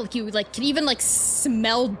fire, like you like can even like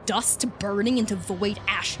smell dust burning into void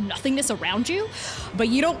ash nothingness around you, but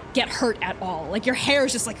you don't get hurt at all. Like your hair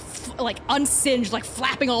is just like unsinged, like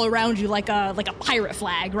flapping all around you like a pirate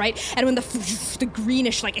flag, right? And when the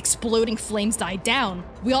greenish like exploding flames die down,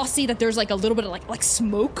 we all see that there's like a little bit of like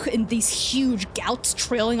smoke and these huge gouts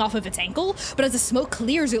trailing off of its ankle, but as the smoke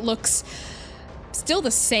clears, it looks still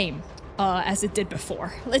the same as it did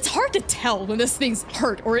before. It's hard to tell when this thing's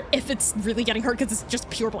hurt or if it's really getting hurt because it's just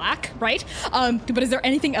pure black, right? But is there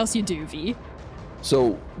anything else you do, V?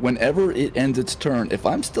 So whenever it ends its turn, if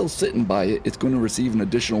I'm still sitting by it, it's going to receive an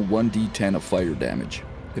additional 1d10 of fire damage.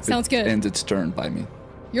 If Sounds good. Ends its turn by me.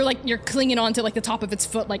 You're clinging on to like the top of its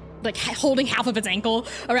foot, like holding half of its ankle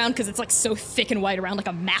around because it's like so thick and wide around like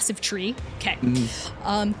a massive tree. Okay.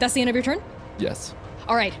 That's the end of your turn? Yes.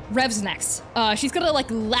 All right, Rev's next. She's gonna like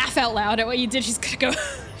laugh out loud at what you did. She's gonna go,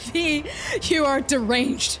 V, you are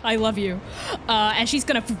deranged. I love you. And she's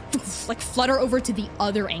gonna like flutter over to the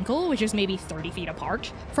other ankle, which is maybe 30 feet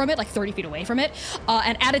apart from it, like 30 feet away from it.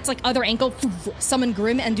 And at its like other ankle, summon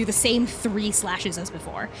Grim and do the same 3 slashes as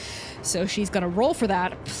before. So she's gonna roll for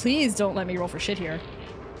that. Please don't let me roll for shit here.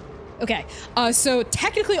 Okay, so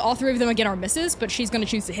technically all 3 of them again are misses, but she's gonna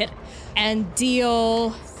choose to hit and deal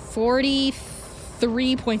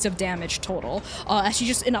 43 points of damage total, as she's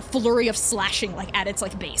just in a flurry of slashing like at its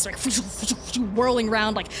like base, like whirling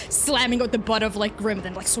around, like slamming with the butt of like Grim, and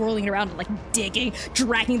then like swirling around and like digging,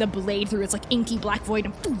 dragging the blade through its like inky black void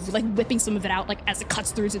and like whipping some of it out like as it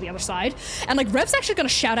cuts through to the other side. And like Rev's actually gonna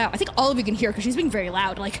shout out, I think all of you can hear because she's being very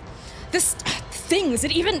loud, like, this thing, is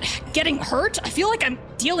it even getting hurt? I feel like I'm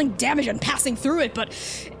dealing damage and passing through it, but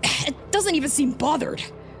it doesn't even seem bothered.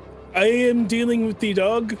 I am dealing with the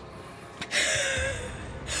dog.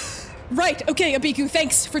 Right, okay, Abiku,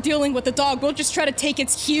 thanks for dealing with the dog. We'll just try to take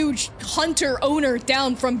its huge hunter owner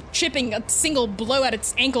down from chipping a single blow at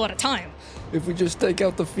its ankle at a time. If we just take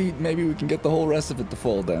out the feet, maybe we can get the whole rest of it to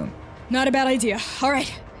fall down. Not a bad idea. All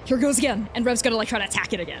right, here goes again. And Rev's gonna like try to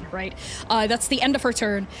attack it again, right? That's the end of her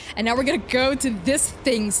turn. And now we're gonna go to this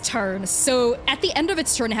thing's turn. So at the end of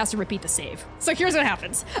its turn, it has to repeat the save. So here's what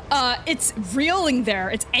happens. It's reeling there,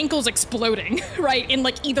 its ankle's exploding, right? In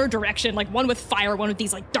like either direction, like one with fire, one with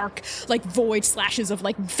these like dark, like void slashes of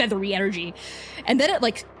like feathery energy. And then it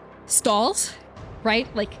like stalls,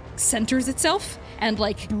 right? Like centers itself and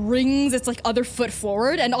like brings its like other foot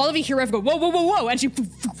forward, and all of you hear Rev go, whoa, whoa, whoa, whoa, and she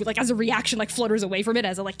like as a reaction like flutters away from it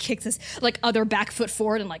as it like kicks this like other back foot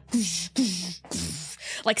forward and like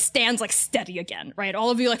stands like steady again, right?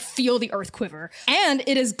 All of you like feel the earth quiver, and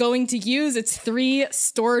it is going to use its 3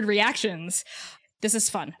 stored reactions This is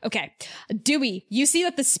fun. Okay. Dewey, you see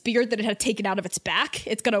that the spear that it had taken out of its back,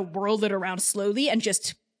 it's gonna whirl it around slowly and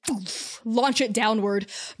just launch it downward,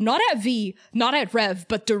 not at V, not at Rev,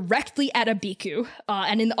 but directly at Abiku,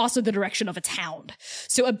 and in also the direction of its hound.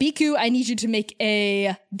 So Abiku, I need you to make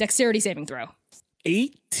a dexterity saving throw.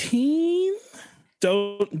 18?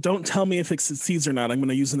 Don't tell me if it succeeds or not. I'm going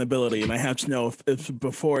to use an ability, and I have to know if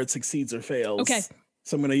before it succeeds or fails. Okay.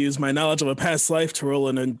 So I'm going to use my knowledge of a past life to roll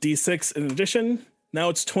in a d6 in addition. Now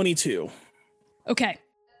it's 22. Okay.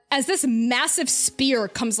 As this massive spear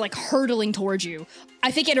comes like hurtling towards you,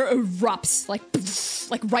 I think it erupts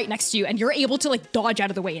like right next to you, and you're able to like dodge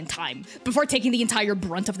out of the way in time before taking the entire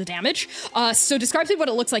brunt of the damage. So describe to me what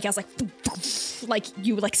it looks like as like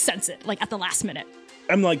you like sense it like at the last minute.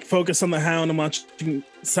 I'm like focused on the hound. I'm watching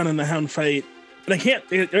Sun and the hound fight, and I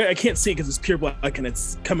can't see it because it's pure black and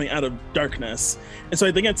it's coming out of darkness. And so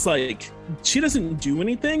I think it's like she doesn't do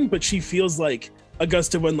anything, but she feels like a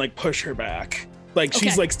gust of wind like push her back. Like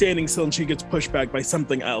she's like standing still and she gets pushed back by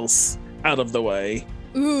something else out of the way.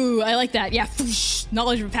 Ooh, I like that. Yeah,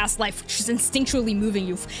 knowledge of a past life, just instinctually moving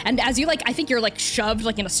you. And as you like, I think you're like shoved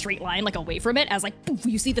like in a straight line, like away from it, as like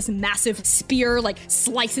you see this massive spear like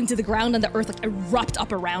slice into the ground and the earth like erupt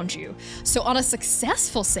up around you. So on a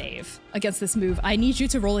successful save against this move, I need you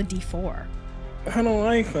to roll a d4. I don't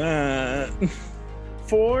like that.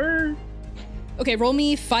 4? Okay, roll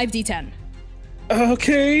me 5d10.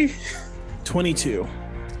 Okay. 22.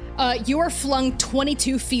 You are flung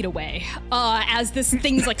 22 feet away as this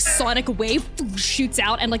thing's like sonic wave shoots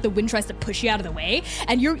out and like the wind tries to push you out of the way,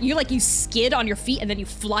 and you skid on your feet and then you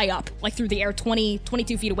fly up like through the air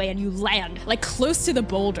 22 feet away, and you land like close to the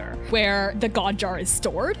boulder where the god jar is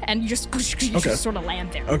stored, and you just sort of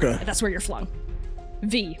land there. Okay. And that's where you're flung.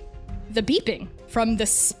 V, the beeping from the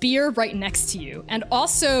spear right next to you, and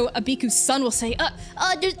also Abiku's son will say,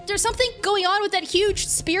 there's something going on with that huge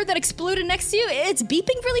spear that exploded next to you. It's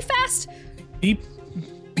beeping really fast.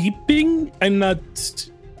 Beeping? I'm not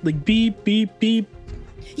like beep, beep, beep.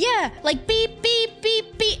 Yeah, like beep, beep,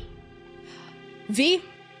 beep, beep. V,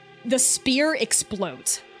 the spear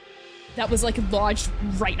explodes. That was like lodged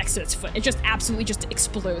right next to its foot. It just absolutely just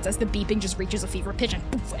explodes as the beeping just reaches a fever pitch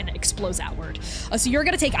and poof, and it explodes outward. So you're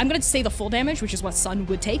gonna take, I'm gonna say the full damage, which is what Sun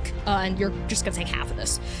would take, and you're just gonna take half of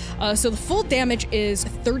this. So the full damage is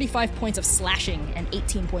 35 points of slashing and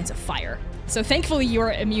 18 points of fire. So thankfully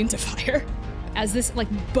you're immune to fire. As this like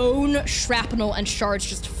bone, shrapnel, and shards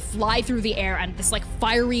just fly through the air, and this like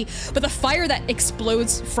fiery, but the fire that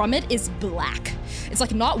explodes from it is black. It's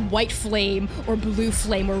like not white flame or blue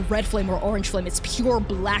flame or red flame or orange flame. It's pure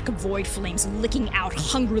black void flames licking out,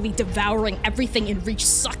 hungrily devouring everything in reach,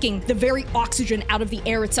 sucking the very oxygen out of the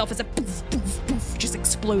air itself as it poof, poof, poof, just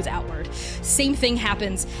explodes outward. Same thing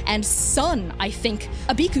happens, and Sun, I think,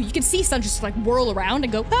 Abiku, you can see Sun just like whirl around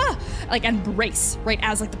and go, like, and brace, right,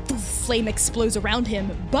 as like the poof, flame explodes around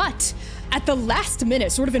him. But at the last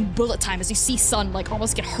minute, sort of in bullet time, as you see Sun like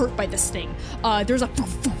almost get hurt by this thing, there's a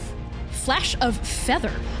poof, poof, flash of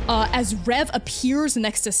feather as Rev appears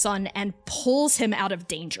next to Sun and pulls him out of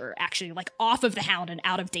danger, actually, like off of the hound and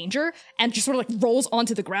out of danger, and just sort of like rolls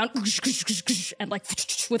onto the ground and like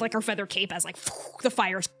with like her feather cape as like the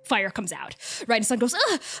fire comes out, right? And Sun goes,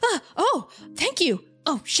 oh, thank you.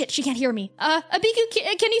 Oh shit, she can't hear me.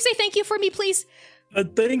 Abiku, can you say thank you for me, please?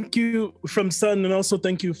 Thank you from Sun, and also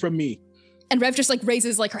thank you from me. And Rev just like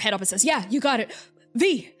raises like her head up and says, yeah, you got it.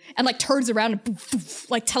 V, and like turns around and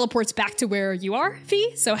like teleports back to where you are,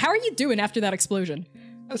 V. So how are you doing after that explosion?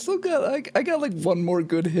 I still got I got like one more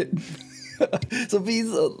good hit. So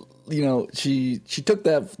V's she took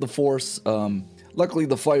the force. Luckily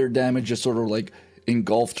the fire damage just sort of like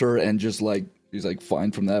engulfed her and just like she's like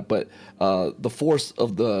fine from that. But the force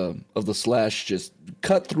of the slash just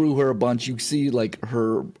cut through her a bunch. You see like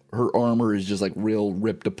her armor is just like real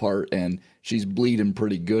ripped apart, and she's bleeding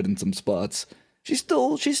pretty good in some spots. She's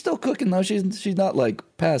still cooking though. She's not like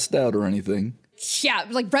passed out or anything. Yeah,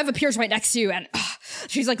 like Rev appears right next to you, and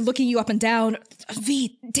she's like looking you up and down.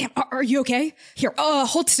 V, damn, are you okay? Here,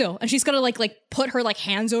 hold still. And she's gonna like put her like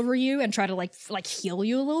hands over you and try to like heal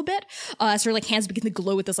you a little bit. So her like hands begin to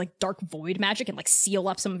glow with this like dark void magic and like seal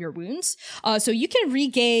up some of your wounds. So you can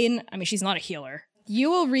regain. I mean, she's not a healer. You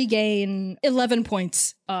will regain 11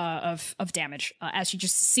 points of damage as she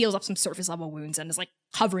just seals up some surface level wounds and is like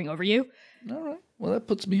hovering over you. All right. Well, that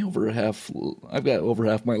puts me over half. I've got over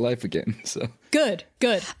half my life again. So good.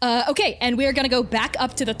 Okay, and we are gonna go back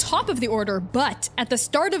up to the top of the order. But at the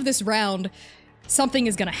start of this round, something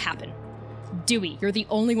is gonna happen. Dewey, you're the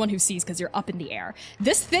only one who sees because you're up in the air.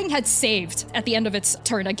 This thing had saved at the end of its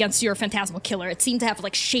turn against your phantasmal killer. It seemed to have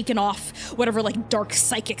like shaken off whatever like dark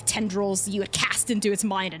psychic tendrils you had cast into its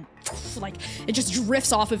mind, and like it just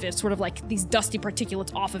drifts off of it, sort of like these dusty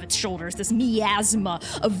particulates off of its shoulders, this miasma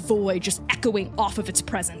of void just echoing off of its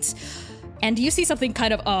presence. And you see something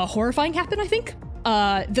kind of horrifying happen, I think.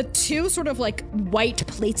 The two sort of like white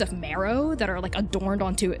plates of marrow that are like adorned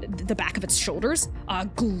onto the back of its shoulders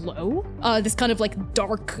glow, this kind of like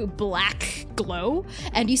dark black glow,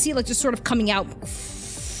 and you see like just sort of coming out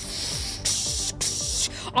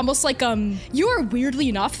almost like you are weirdly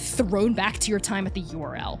enough thrown back to your time at the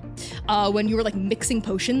URL when you were like mixing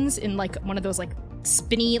potions in like one of those like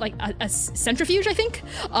spinny, like a centrifuge, I think,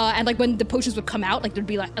 and like when the potions would come out, like there'd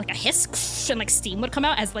be like a hiss and like steam would come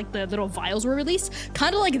out as like the little vials were released,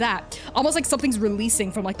 kind of like that, almost like something's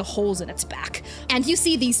releasing from like the holes in its back. And you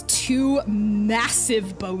see these two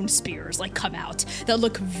massive bone spears like come out that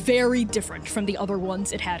look very different from the other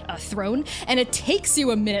ones it had thrown, and it takes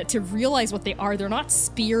you a minute to realize what they are. They're not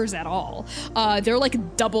spears at all. They're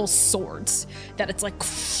like double swords that it's like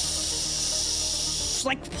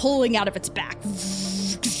pulling out of its back.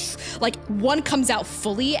 Like one comes out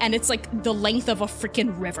fully and it's like the length of a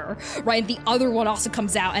freaking river, right? The other one also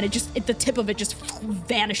comes out and the tip of it just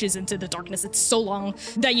vanishes into the darkness. It's so long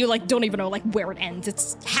that you like don't even know like where it ends.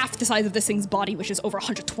 It's half the size of this thing's body, which is over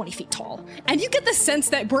 120 feet tall. And you get the sense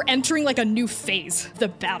that we're entering like a new phase of the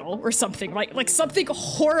battle or something, right? Like something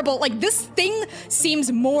horrible. Like this thing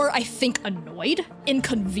seems more, I think, annoyed,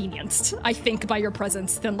 inconvenienced, I think, by your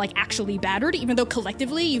presence than like actually battered, even though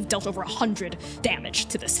collectively you've dealt over 100 damage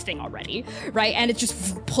to this thing already, right? And it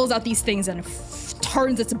just pulls out these things and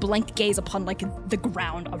turns its blank gaze upon like the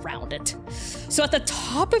ground around it. So at the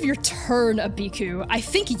top of your turn, Abiku, I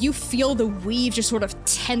think you feel the weave just sort of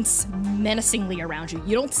tense menacingly around you.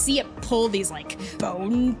 You don't see it pull these like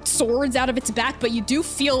bone swords out of its back, but you do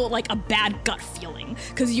feel like a bad gut feeling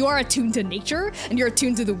because you are attuned to nature and you're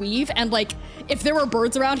attuned to the weave, and like if there were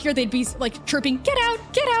birds around here, they'd be like chirping, get out,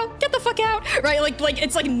 get the fuck out, right? Like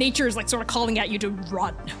it's like nature's like sort of calling at you to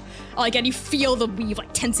run. Like, and you feel the weave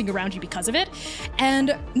like tensing around you because of it.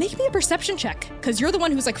 And make me a perception check, because you're the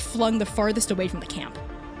one who's like flung the farthest away from the camp.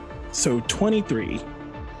 So 23.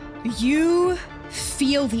 You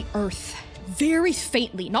feel the earth very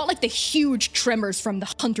faintly, not like the huge tremors from the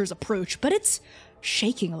hunter's approach, but it's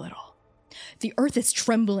shaking a little. The earth is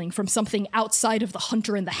trembling from something outside of the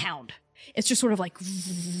hunter and the hound. It's just sort of like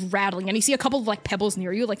rattling, and you see a couple of like pebbles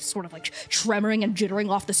near you, like sort of like tremoring and jittering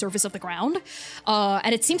off the surface of the ground.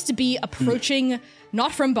 And it seems to be approaching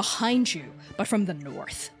not from behind you, but from the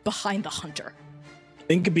north, behind the hunter. I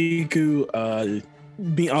think Abiku,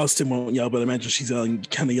 Austin won't yell, but I imagine she's yelling,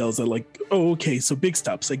 kind of yells at like, oh, okay, so big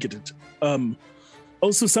stops, I get it.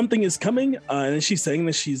 Also, something is coming, and as she's saying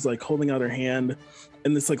this, she's like holding out her hand,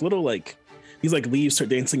 and this like little like, these like leaves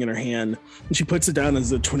start dancing in her hand, and she puts it down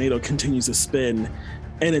as the tornado continues to spin,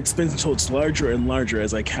 and it spins until it's larger and larger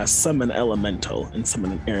as I cast Summon Elemental and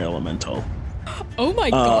Summon an Air Elemental. Oh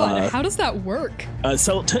my god, how does that work?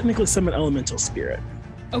 So technically Summon Elemental Spirit.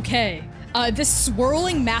 Okay, this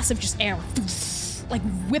swirling mass of just air like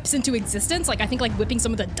whips into existence, like I think like whipping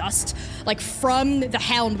some of the dust like from the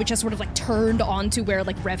hound, which has sort of like turned onto where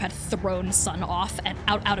like Rev had thrown Sun off and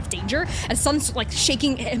out of danger, and Sun's like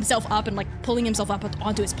shaking himself up and like pulling himself up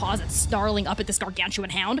onto his paws and snarling up at this gargantuan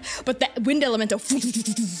hound, but the wind elemental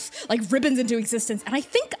like ribbons into existence. And I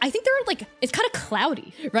think there are like, it's kind of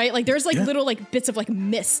cloudy, right? Like there's like little like bits of like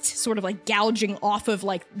mist sort of like gouging off of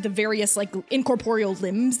like the various like incorporeal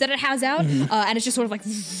limbs that it has out, and it's just sort of like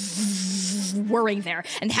whirring there,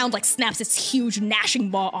 and the hound like snaps its huge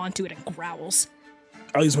gnashing maw onto it and growls.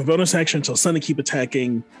 I'll use my bonus action until Sun to keep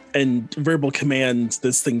attacking and verbal command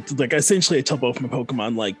this thing. Like essentially I tell both my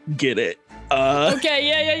Pokemon like, get it.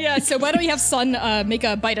 Okay, yeah. So why don't you have Sun make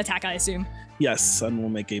a bite attack, I assume? Yes, Sun will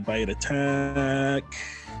make a bite attack.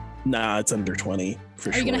 Nah, it's under 20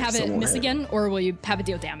 for sure. Are you gonna have it miss again, or will you have it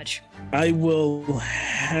deal damage? I will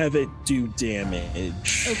have it do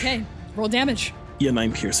damage. Okay, roll damage. Yeah,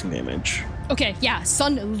 9 piercing damage. Okay, yeah,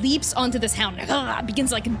 Sun leaps onto this hound,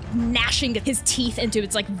 begins like gnashing his teeth into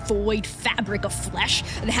its like void fabric of flesh.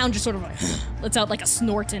 And the hound just sort of like lets out like a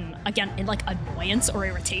snort in like annoyance or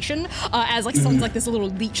irritation, as like Sun's like this little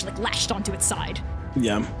leech like lashed onto its side.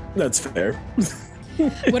 Yeah, that's fair.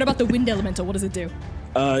 What about the wind elemental? What does it do?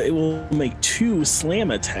 It will make 2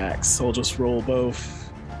 slam attacks, so I'll just roll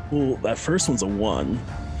both. Well, that first one's a 1.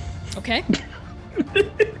 Okay.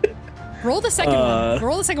 Roll the second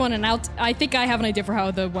one. And I think I have an idea for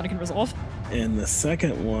how the one can resolve. And the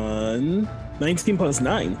second one, 19 plus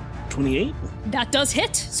 9. 28. That does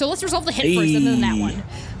hit. So let's resolve the hit first and then that one.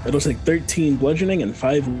 It'll take 13 bludgeoning and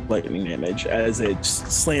 5 lightning damage as it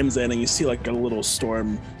slams in, and you see like a little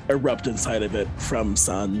storm erupt inside of it from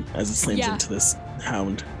Sun as it slams into this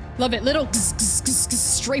hound. Love it. Little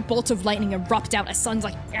straight bolts of lightning erupt out as Sun's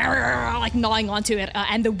like gnawing onto it,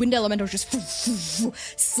 and the wind elemental just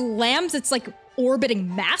slams its like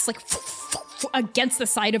orbiting mass like against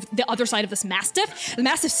the other side of this mastiff. The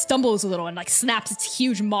mastiff stumbles a little and like snaps its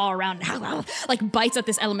huge maw around and like bites at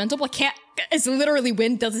this elemental, but it's literally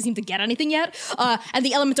wind, doesn't seem to get anything yet. And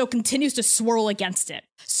the elemental continues to swirl against it.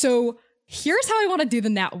 So here's how I want to do the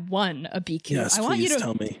nat 1, Abiku. Yes, please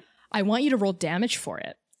tell me. I want you to roll damage for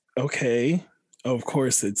it. Okay. Oh, of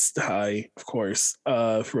course it's high. Of course.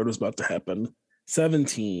 Frodo's about to happen.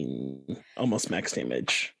 17. Almost max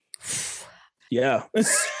damage. Yeah.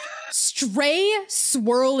 Stray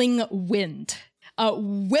swirling wind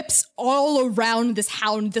whips all around this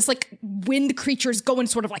hound. This like wind creature is going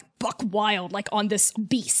sort of like buck wild, like on this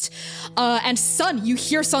beast. And Sun, you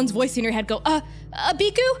hear Sun's voice in your head go,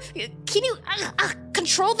 Abiku, can you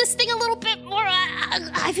control this thing a little bit more?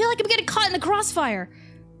 I feel like I'm getting caught in the crossfire.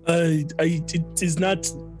 It is not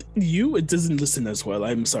you. It doesn't listen as well.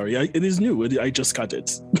 I'm sorry. It is new. I just got it.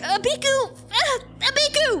 Abiku!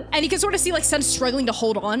 Abiku! And you can sort of see like Sun struggling to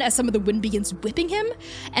hold on as some of the wind begins whipping him.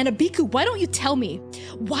 And Abiku, why don't you tell me,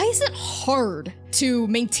 why is it hard to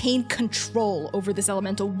maintain control over this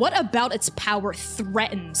elemental? What about its power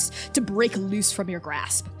threatens to break loose from your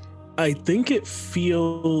grasp? I think it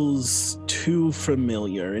feels too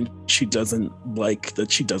familiar, and she doesn't like that.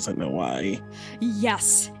 She doesn't know why.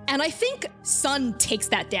 Yes, and I think Sun takes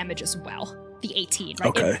that damage as well. The 18, right?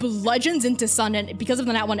 Okay. It bludgeons into Sun, and because of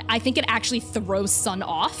the nat 1, I think it actually throws Sun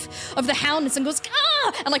off of the hound, and Sun goes,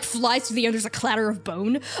 and like flies through the air. There's a clatter of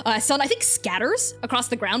bone. Sun, I think, scatters across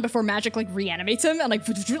the ground before magic like reanimates him and like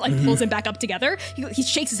pulls him back up together. He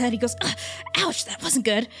shakes his head. He goes, ouch, that wasn't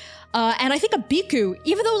good. And I think Abiku,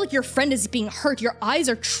 even though like your friend is being hurt, your eyes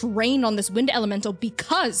are trained on this wind elemental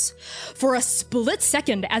because for a split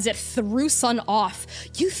second as it threw Sun off,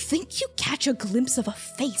 you think you catch a glimpse of a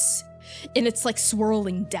face in its like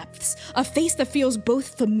swirling depths. A face that feels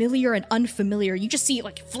both familiar and unfamiliar. You just see it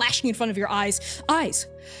like flashing in front of your eyes.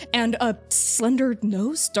 And a slender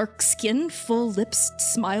nose, dark skin, full lips,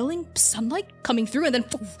 smiling, sunlight coming through, and then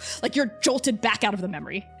like you're jolted back out of the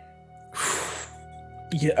memory.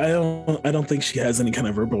 Yeah, I don't think she has any kind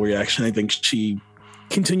of verbal reaction. I think she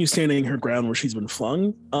continues standing her ground where she's been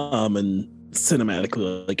flung, and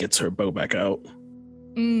cinematically like gets her bow back out.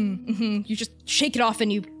 You just shake it off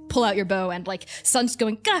and you pull out your bow, and like Sun's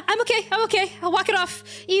going, I'm okay, I'll walk it off.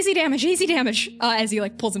 Easy damage, as he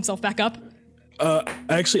like pulls himself back up.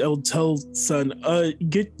 Actually, I will tell Sun,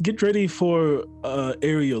 get ready for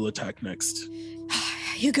aerial attack next.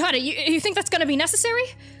 You got it. You think that's gonna be necessary?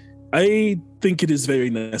 I think it is very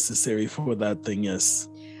necessary for that thing, yes.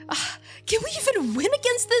 Can we even win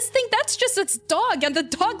against this thing? That's just its dog, and the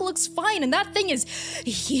dog looks fine, and that thing is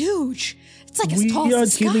huge. It's like as tall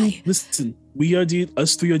as the sky. Listen,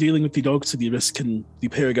 us three are dealing with the dog, so the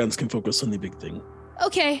Paragons can focus on the big thing.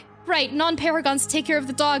 Okay, right. Non-Paragons take care of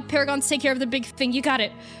the dog. Paragons take care of the big thing. You got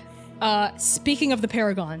it. Speaking of the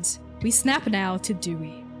Paragons, we snap now to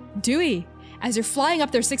Dewey. Dewey, as you're flying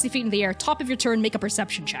up there 60 feet in the air, top of your turn, make a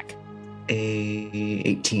perception check.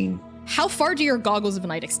 18. How far do your goggles of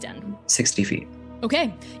night extend? 60 feet.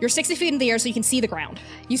 Okay, you're 60 feet in the air so you can see the ground.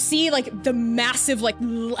 You see like the massive, like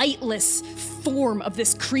lightless form of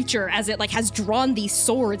this creature as it like has drawn these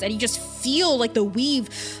swords, and you just feel like the weave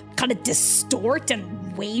kind of distort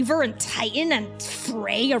and waver and tighten and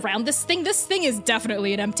fray around this thing. This thing is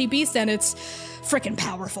definitely an empty beast, and it's freaking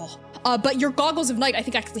powerful. But your goggles of night, I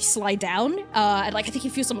think, actually slide down. And like I think you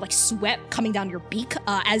feel some like sweat coming down your beak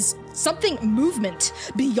as movement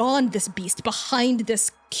beyond this beast, behind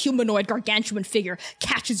this humanoid gargantuan figure,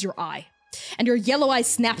 catches your eye. And your yellow eyes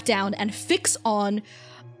snap down and fix on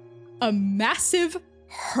a massive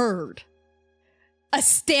herd. A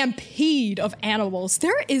stampede of animals.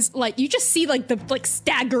 There is like, you just see like the like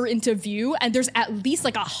stagger into view, and there's at least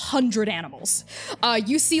like 100 animals.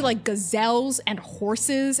 You see like gazelles and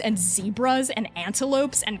horses and zebras and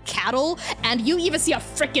antelopes and cattle, and you even see a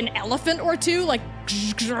freaking elephant or two like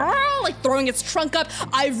throwing its trunk up,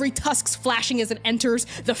 ivory tusks flashing as it enters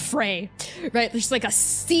the fray. Right, there's like a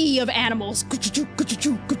sea of animals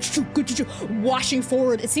washing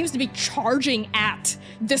forward. It seems to be charging at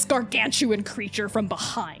this gargantuan creature from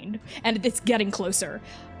behind, and it's getting closer.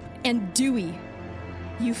 And Dewey,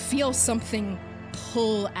 you feel something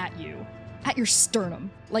pull at you at your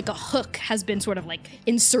sternum. Like a hook has been sort of like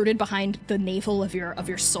inserted behind the navel of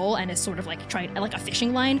your soul and is sort of like trying, like a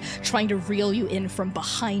fishing line, trying to reel you in from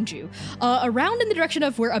behind you. Around in the direction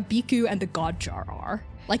of where Abiku and the God Jar are.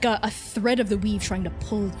 Like a thread of the weave trying to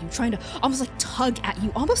pull you, trying to almost like tug at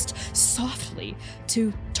you, almost softly,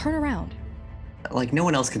 to turn around. Like no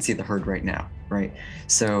one else can see the herd right now, right?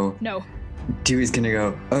 So No. Dewey's gonna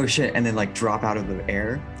go, oh shit, and then like drop out of the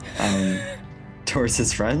air towards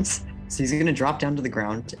his friends. So he's gonna drop down to the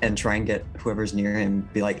ground and try and get whoever's near him,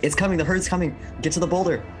 be like, it's coming, the herd's coming, get to the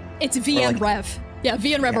boulder. It's V and Rev. Yeah,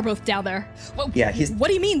 V and Rev are both down there. What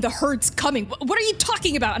do you mean the herd's coming? What are you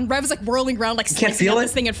talking about? And Rev is like whirling around, like slicing at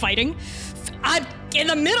this thing and fighting. I'm in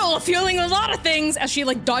the middle of feeling a lot of things as she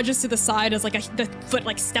like dodges to the side as like the foot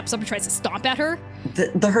like steps up and tries to stomp at her.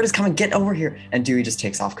 The herd is coming, get over here. And Dewey just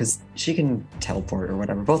takes off because she can teleport or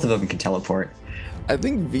whatever. Both of them can teleport. I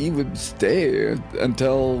think V would stay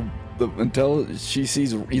until she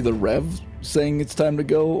sees either Rev saying it's time to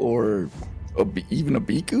go or even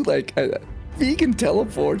Abiku. Like, V can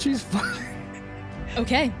teleport. She's fine.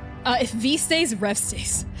 Okay. If V stays, Rev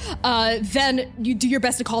stays. Then you do your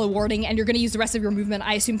best to call a warning, and you're going to use the rest of your movement,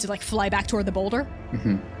 I assume, to like fly back toward the boulder.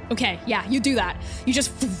 Mm-hmm. Okay, yeah, you do that. You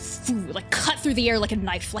just like cut through the air like a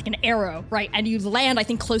knife, like an arrow, right? And you land, I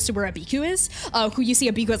think, close to where Abiku is. Who you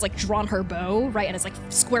see Abiku has like drawn her bow, right, and is like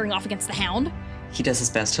squaring off against the hound. He does his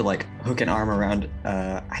best to like hook an arm around.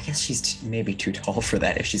 I guess she's maybe too tall for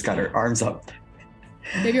that if she's got her arms up.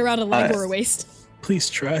 Maybe around a leg or a waist. Please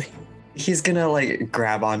try. He's gonna like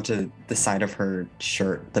grab onto the side of her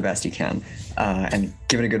shirt the best he can and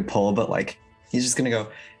give it a good pull, but like he's just gonna go,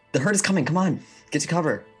 the herd is coming, come on, get to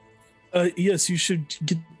cover. Yes, you should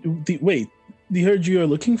get the herd you are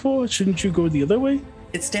looking for? Shouldn't you go the other way?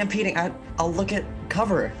 It's stampeding. I'll look at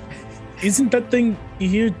cover. Isn't that thing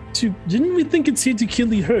here to... Didn't we think it's here to kill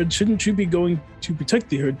the herd? Shouldn't you be going to protect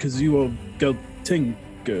the herd because you are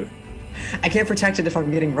Geltinger? I can't protect it if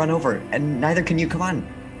I'm getting run over, and neither can you. Come on.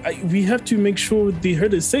 We have to make sure the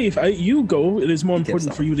herd is safe. You go. It is more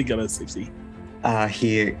important for you to get us safety.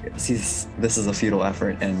 He sees this is a futile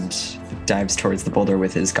effort and dives towards the boulder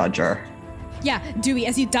with his God Jar. Yeah, Dewey,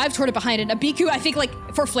 as you dive toward it behind it, Abiku, I think, like,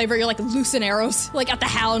 for flavor, you're, like, loosing arrows, like, at the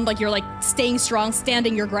hound, like, you're, like, staying strong,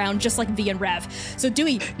 standing your ground, just like V and Rev. So,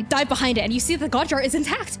 Dewey, you dive behind it, and you see that the God Jar is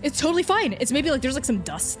intact. It's totally fine. It's maybe, like, there's, like, some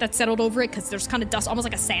dust that's settled over it, because there's kind of dust, almost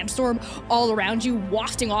like a sandstorm, all around you,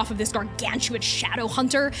 wafting off of this gargantuan shadow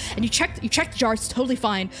hunter, and you check the jar, it's totally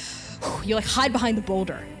fine. You, like, hide behind the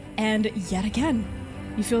boulder, and yet again,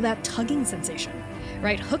 you feel that tugging sensation.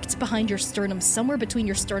 Right, hooked behind your sternum, somewhere between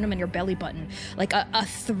your sternum and your belly button, like a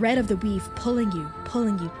thread of the weave pulling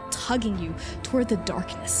you, tugging you toward the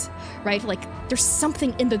darkness, right? Like there's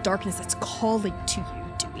something in the darkness that's calling to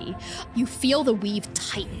you, Dewey. You feel the weave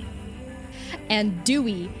tighten. And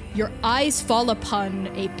Dewey, your eyes fall upon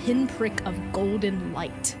a pinprick of golden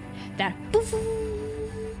light that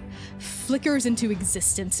flickers into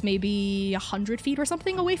existence maybe 100 feet or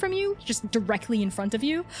something away from you, just directly in front of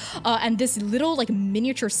you. And this little like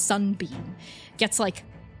miniature sunbeam gets like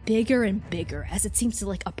bigger and bigger as it seems to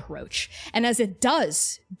like approach. And as it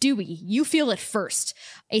does, Dewey, you feel at first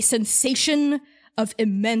a sensation of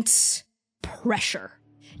immense pressure.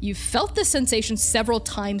 You've felt this sensation several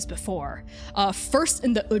times before, first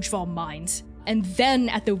in the Ujval mines, and then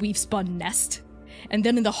at the Weave-Spun Nest, and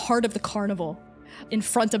then in the heart of the carnival, in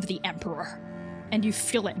front of the Emperor. And you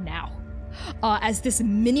feel it now. As this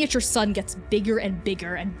miniature sun gets bigger and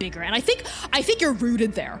bigger and bigger. And I think you're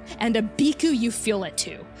rooted there. And Abiku, you feel it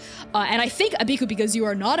too. And I think, Abiku, because you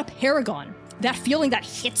are not a paragon, that feeling that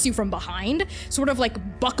hits you from behind sort of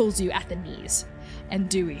like buckles you at the knees. And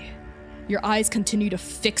Dewey, your eyes continue to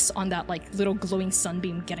fix on that like little glowing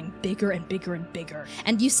sunbeam getting bigger and bigger and bigger.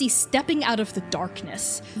 And you see stepping out of the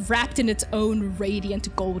darkness, wrapped in its own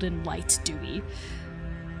radiant golden light, Dewey,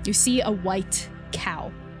 you see a white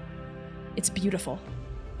cow. It's beautiful.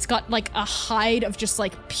 It's got like a hide of just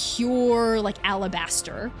like pure like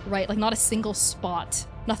alabaster, right? Like not a single spot,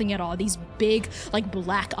 nothing at all. These big like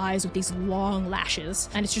black eyes with these long lashes.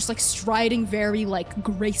 And it's just like striding very like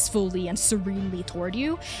gracefully and serenely toward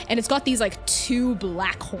you. And it's got these like two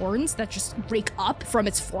black horns that just rake up from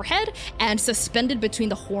its forehead, and suspended between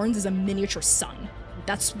the horns is a miniature sun.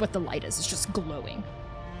 That's what the light is. It's just glowing.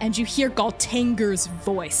 And you hear Galtanger's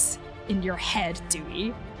voice in your head,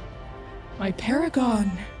 Dewey. My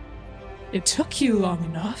paragon, it took you long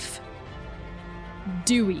enough.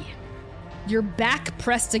 Dewey, your back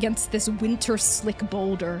pressed against this winter slick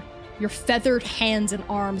boulder, your feathered hands and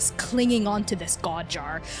arms clinging onto this god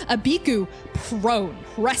jar. Abiku, prone,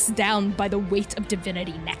 pressed down by the weight of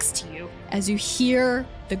divinity next to you, as you hear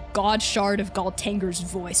the god shard of Galtanger's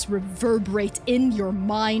voice reverberate in your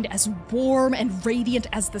mind as warm and radiant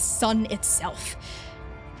as the sun itself.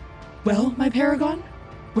 Well, my Paragon,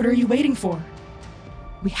 what are you waiting for?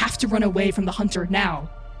 We have to run away from the hunter now.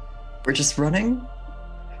 We're just running?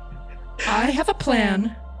 I have a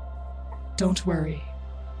plan. Don't worry.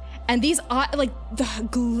 And these like the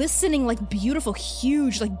glistening, like beautiful,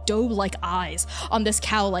 huge, like dome-like eyes on this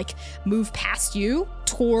cow, like move past you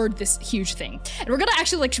toward this huge thing. And we're gonna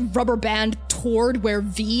actually like rubber band toward where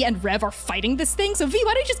V and Rev are fighting this thing. So V,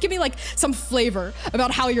 why don't you just give me like some flavor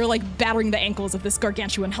about how you're like battering the ankles of this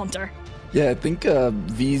gargantuan hunter? Yeah, I think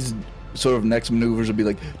V's sort of next maneuvers would be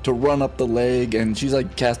like to run up the leg, and she's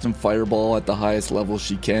like casting fireball at the highest level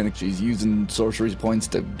she can. She's using sorcery points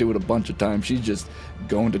to do it a bunch of times. She's just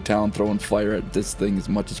going to town, throwing fire at this thing as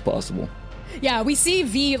much as possible. Yeah, we see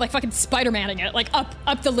V like fucking Spider-Manning it, like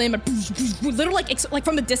up the limb, and little like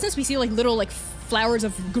from the distance we see like little like flowers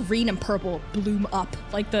of green and purple bloom up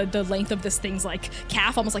like the length of this thing's like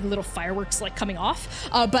calf, almost like little fireworks like coming off.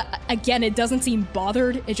 But again, it doesn't seem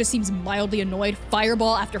bothered. It just seems mildly annoyed.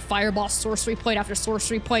 Fireball after fireball, sorcery point after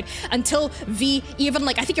sorcery point, until V, even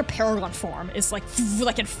like I think your Paragon form is like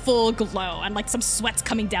in full glow and like some sweat's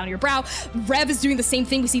coming down your brow. Rev is doing the same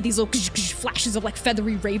thing. We see these little flashes of like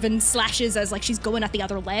feathery raven slashes as like she's going at the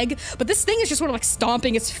other leg. But this thing is just sort of like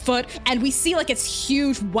stomping its foot, and we see like its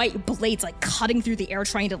huge white blades like cutting through the air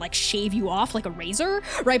trying to like shave you off like a razor,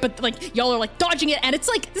 right? But like y'all are like dodging it, and it's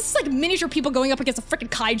like this is like miniature people going up against a freaking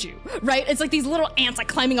kaiju, right? It's like these little ants like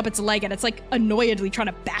climbing up its leg, and it's like annoyedly trying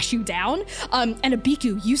to bash you down. And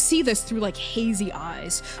Abiku, you see this through like hazy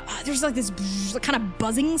eyes. There's like this kind of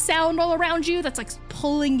buzzing sound all around you that's like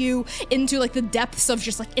pulling you into like the depths of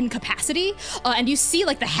just like incapacity. And you see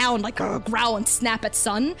like the hound like growl and snap at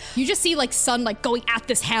Sun. You just see like Sun like going at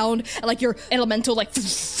this hound, and like your elemental like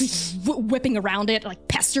whipping around it, like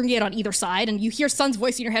pestering it on either side, and you hear Sun's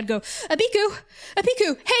voice in your head go, Abiku,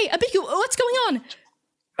 hey, Abiku, what's going on?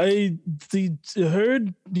 I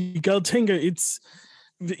heard Galtanger,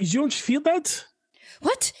 you don't feel that?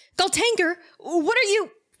 What? Galtanger? What are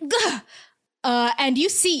you? Ugh. And you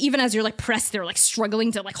see, even as you're like pressed there, like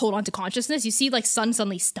struggling to like hold on to consciousness, you see like Sun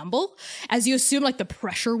suddenly stumble as you assume like the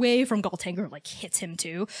pressure wave from Galtanger like hits him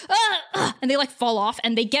too. And they like fall off,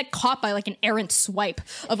 and they get caught by like an errant swipe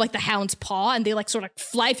of like the hound's paw, and they like sort of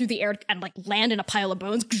fly through the air and like land in a pile of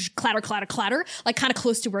bones, clatter, clatter, clatter, like kind of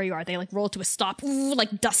close to where you are. They like roll to a stop,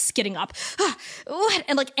 like dust skidding up. What?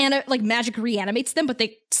 And like magic reanimates them, but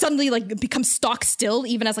they suddenly like become stock still,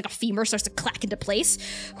 even as like a femur starts to clack into place.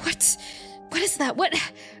 What is that? What?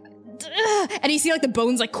 And you see like the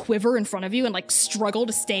bones like quiver in front of you and like struggle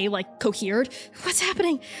to stay like cohered. What's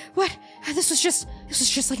happening? What? This was just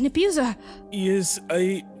like Nebuza. Yes,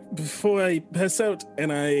 before I pass out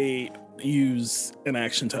and I use an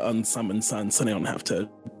action to unsummon Sun so they don't have to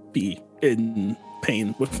be in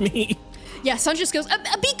pain with me. Yeah, Sun just goes,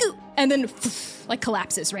 Abiku! And then like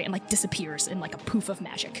collapses, right? And like disappears in like a poof of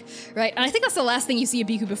magic, right? And I think that's the last thing you see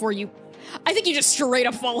Abiku before I think you just straight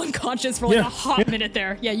up fall unconscious for like a hot minute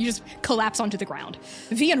there. Yeah, you just collapse onto the ground.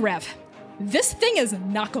 V and Rev, this thing is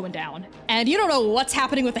not going down. And you don't know what's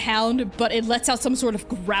happening with the hound, but it lets out some sort of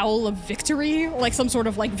growl of victory, like some sort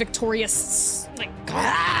of like victorious, like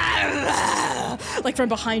from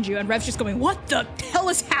behind you. And Rev's just going, what the hell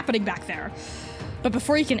is happening back there? But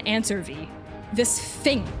before you can answer, V, this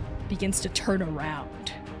thing begins to turn around.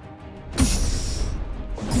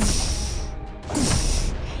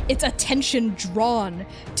 Its attention drawn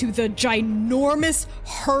to the ginormous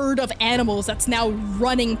herd of animals that's now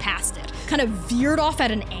running past it, kind of veered off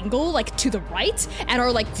at an angle, like to the right, and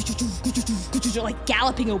are like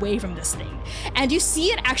galloping away from this thing. And you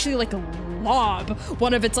see it actually like lob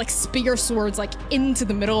one of its like spear swords like into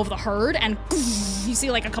the middle of the herd, and you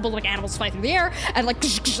see like a couple of like animals fly through the air and like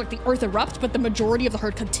the earth erupt, but the majority of the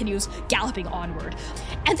herd continues galloping onward.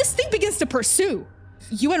 And this thing begins to pursue.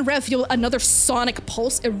 You and Rev feel another sonic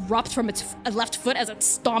pulse erupt from its left foot as it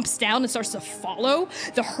stomps down and starts to follow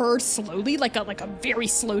the herd slowly, like a very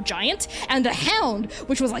slow giant. And the hound,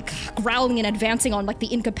 which was like growling and advancing on like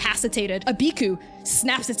the incapacitated Abiku,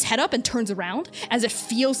 snaps its head up and turns around as it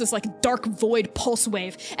feels this like dark void pulse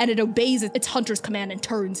wave, and it obeys its hunter's command and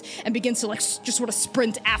turns and begins to like just sort of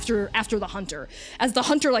sprint after the hunter. As the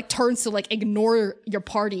hunter like turns to like ignore your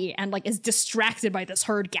party and like is distracted by this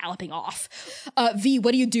herd galloping off. V,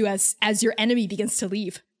 what do you do as your enemy begins to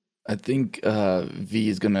leave? I think V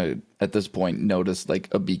is gonna at this point notice like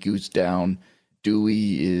Abiku's down.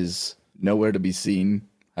 Dewey is nowhere to be seen.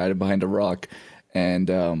 hiding behind a rock. And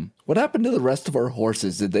what happened to the rest of our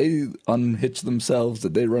horses? Did they unhitch themselves?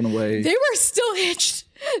 Did they run away? They were still hitched.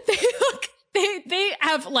 They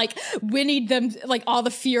have like whinnied them, like all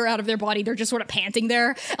the fear out of their body. They're just sort of panting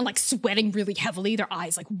there and like sweating really heavily. Their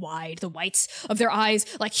eyes like wide, the whites of their eyes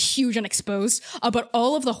like huge and exposed. But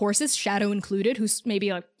all of the horses, Shadow included, who's maybe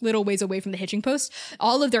a little ways away from the hitching post,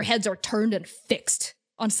 all of their heads are turned and fixed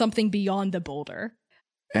on something beyond the boulder.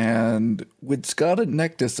 And would Scott and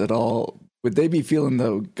Nectus at all, would they be feeling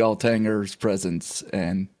the Galtanger's presence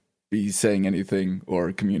and be saying anything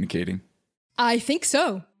or communicating? I think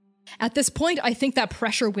so. At this point, I think that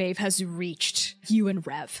pressure wave has reached you and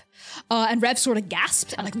Rev. And Rev sort of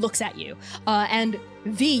gasps and like looks at you. And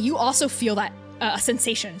V, you also feel that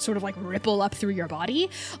sensation sort of like ripple up through your body,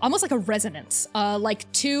 almost like a resonance,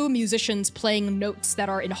 like two musicians playing notes that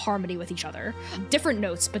are in harmony with each other. Different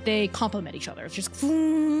notes, but they complement each other. It's just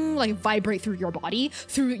like vibrate through your body,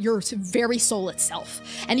 through your very soul itself.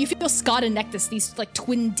 And you feel Scott and Nectus, these like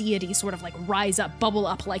twin deities, sort of like rise up, bubble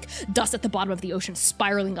up like dust at the bottom of the ocean,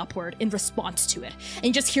 spiraling upward in response to it. And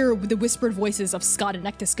you just hear the whispered voices of Scott and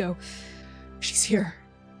Nectus go, "She's here,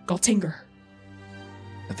 Galtanger."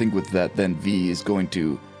 I think with that, then V is going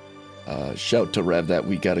to shout to Rev that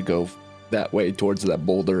we gotta go that way towards that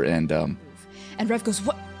boulder, and Rev goes,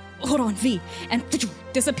 "What? Hold on, V," and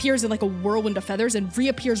disappears in like a whirlwind of feathers and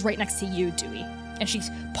reappears right next to you, Dewey. And she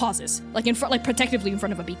pauses, like in front, like protectively in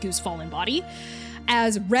front of Abiku's fallen body,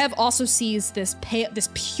 as Rev also sees this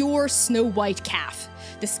pure snow white calf,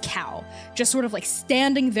 this cow, just sort of like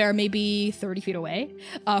standing there, maybe 30 feet away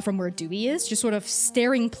from where Dewey is, just sort of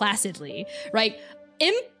staring placidly, right?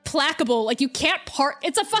 Implacable, like you can't part.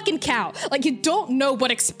 It's a fucking cow. Like you don't know what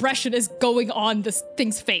expression is going on this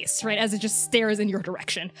thing's face, right? As it just stares in your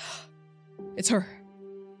direction. It's her.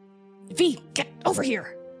 V, get over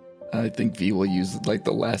here. I think V will use like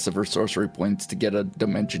the last of her sorcery points to get a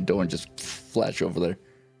dimension door and just flash over there.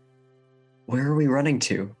 Where are we running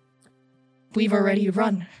to? We've already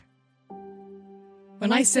run.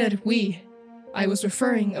 When I said we, I was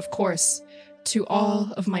referring, of course, to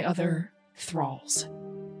all of my other thralls.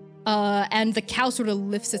 And the cow sort of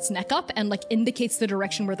lifts its neck up and like indicates the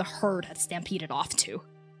direction where the herd had stampeded off to.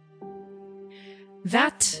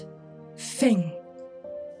 That thing,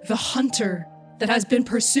 the hunter that has been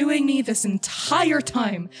pursuing me this entire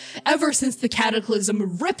time, ever since the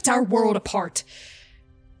cataclysm ripped our world apart.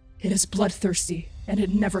 It is bloodthirsty and it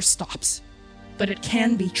never stops, but it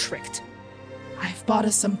can be tricked. I've bought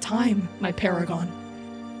us some time, my paragon.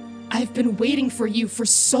 I've been waiting for you for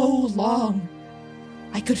so long.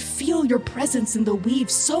 I could feel your presence in the weave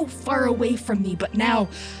so far away from me, but now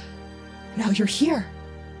you're here.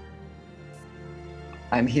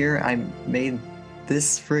 I'm here. I made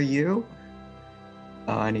this for you.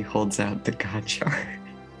 And he holds out the god jar.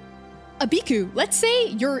 Abiku, let's say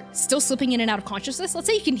you're still slipping in and out of consciousness. Let's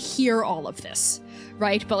say you can hear all of this,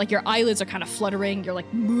 right? But like your eyelids are kind of fluttering. You're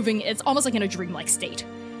like moving. It's almost like in a dreamlike state.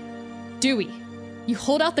 Dewey, you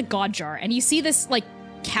hold out the god jar and you see this like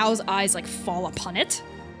cow's eyes like fall upon it.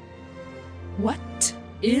 What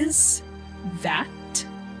is that?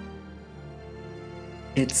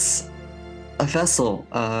 It's a vessel.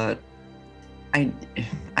 I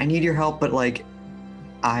need your help, but like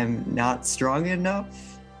I'm not strong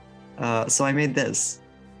enough. So I made this.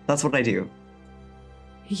 That's what I do.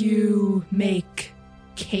 You make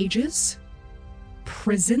cages?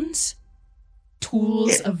 Prisons?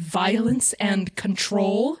 Tools of violence and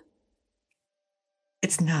control?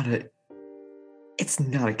 It's not a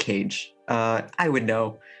cage. I would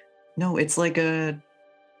know. No, it's like a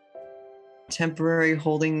temporary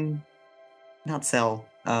holding, not cell.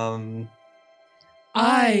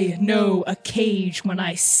 I know a cage when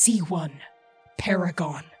I see one,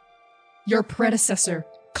 Paragon. Your predecessor,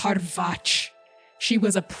 Karvach. She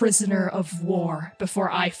was a prisoner of war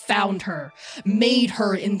before I found her, made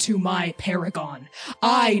her into my paragon.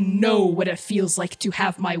 I know what it feels like to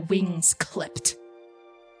have my wings clipped.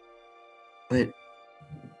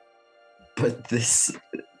 But this,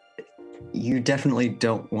 you definitely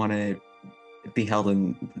don't want to be held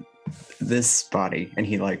in this body. And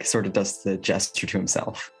he like sort of does the gesture to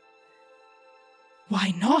himself.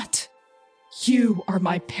 Why not? You are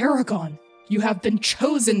my paragon. You have been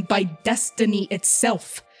chosen by destiny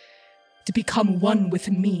itself to become one with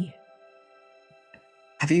me.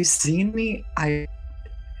 Have you seen me?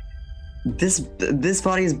 This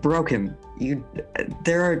body is broken.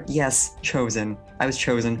 Chosen. I was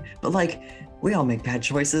chosen, but like, we all make bad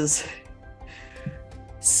choices.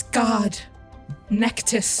 Scott,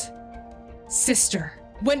 Nectus, sister.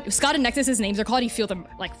 When Scott and Nectus's names are called, you feel them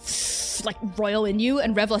like royal in you,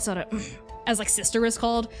 and Rev lets out a as like sister is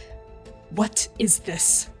called. What is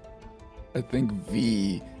this? I think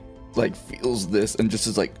V like feels this and just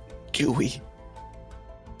is like, Dewey,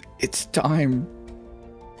 it's time.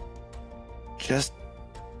 Just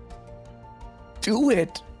do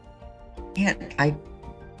it.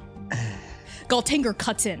 Galtanger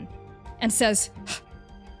cuts in and says,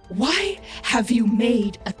 Why have you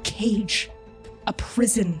made a cage, a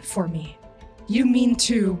prison for me? You mean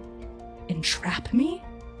to entrap me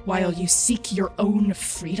while you seek your own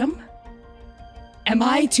freedom? Am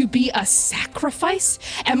I to be a sacrifice?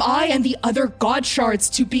 Am I and the other god shards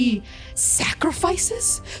to be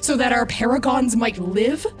sacrifices so that our paragons might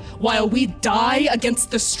live while we die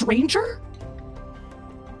against the stranger?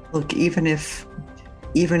 Look, even if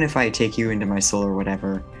I take you into my soul or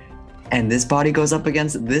whatever, and this body goes up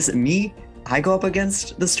against this me, I go up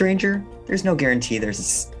against the stranger, there's no guarantee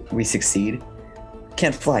we succeed.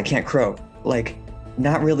 Can't fly, can't crow. Like,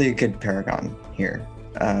 not really a good paragon here.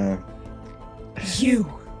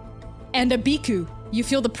 You. And Abiku, you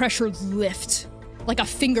feel the pressure lift. Like a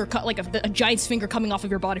finger cut, like a giant's finger coming off of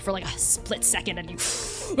your body for like a split second, and you,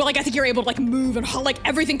 well, like I think you're able to like move, and like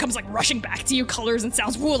everything comes like rushing back to you, colors and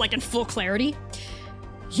sounds, whoa, like in full clarity.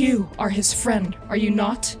 You are his friend, are you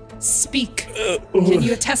not? Speak. Can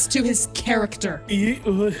you attest to his character?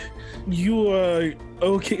 You are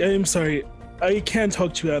okay. I'm sorry. I can't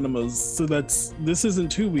talk to animals, so this isn't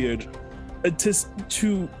too weird. Attest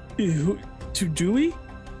to Dewey?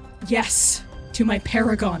 Yes, to my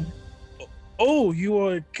paragon. Oh, you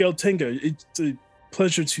are Galtanger. It's a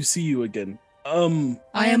pleasure to see you again.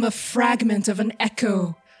 I am a fragment of an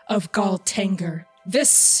echo of Galtanger.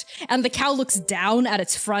 This, and the cow looks down at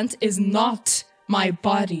its front, is not my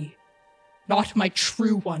body, not my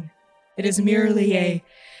true one. It is merely a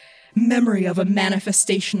memory of a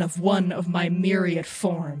manifestation of one of my myriad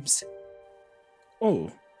forms.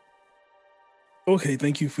 Oh. Okay,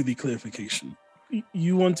 thank you for the clarification.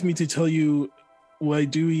 You want me to tell you why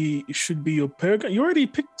Dewey should be your paragon? You already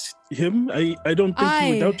picked him. I don't think you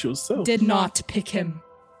would doubt yourself. Did not pick him.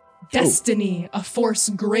 Destiny, a force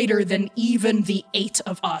greater than even the 8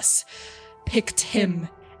 of us, picked him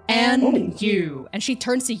and you. And she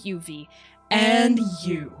turns to you, V. And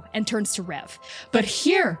you. And turns to Rev. But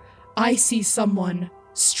here, I see someone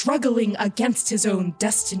struggling against his own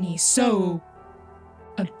destiny, so...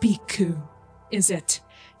 Abiku, is it?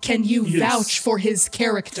 Can you vouch for his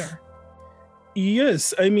character?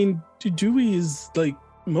 Yes, I mean, Dewey is like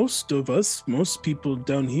most of us, most people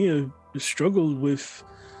down here struggle with...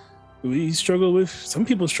 some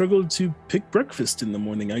people struggle to pick breakfast in the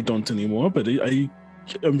morning. I don't anymore, but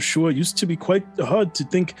I'm sure it used to be quite hard to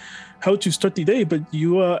think how to start the day, but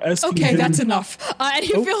you are asking Okay, that's enough. And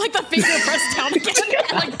you feel like the finger pressed down again,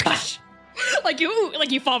 and like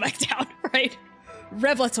you fall back down, right?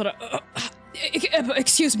 Rev lets out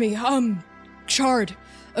excuse me, Shard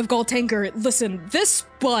of Galtanger, listen, this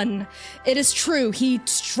one, it is true, he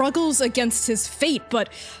struggles against his fate, but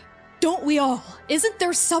don't we all? Isn't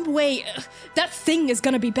there some way that thing is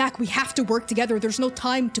gonna be back? We have to work together. There's no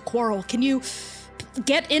time to quarrel. Can you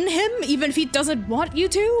get in him even if he doesn't want you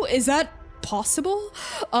to? Is that possible?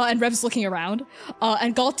 And Rev's looking around.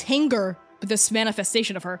 And Galtanger, this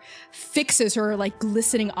manifestation of her, fixes her like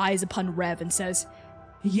glistening eyes upon Rev and says,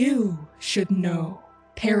 You should know,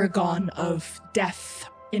 paragon of death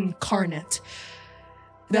incarnate,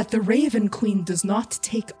 that the Raven Queen does not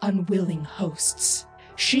take unwilling hosts.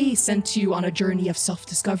 She sent you on a journey of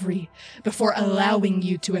self-discovery before allowing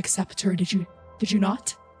you to accept her, did you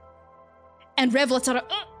not? And Rev lets out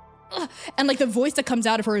and like the voice that comes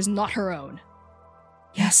out of her is not her own.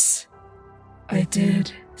 Yes, I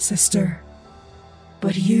did, sister.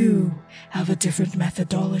 But you have a different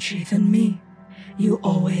methodology than me. You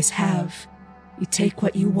always have. You take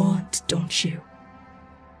what you want, don't you?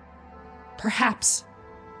 Perhaps,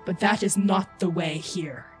 but that is not the way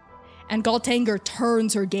here. And Galtanger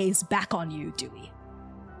turns her gaze back on you, Dewey.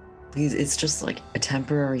 Please, it's just like a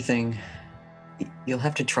temporary thing. You'll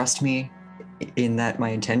have to trust me in that my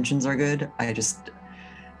intentions are good.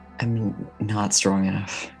 I'm not strong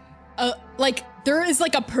enough. Like, there is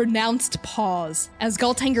like a pronounced pause as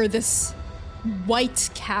Galtanger, this white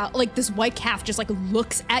calf just like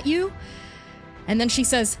looks at you. And then she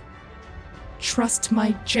says, Trust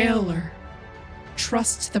my jailer.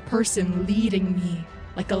 Trust the person leading me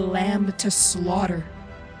like a lamb to slaughter,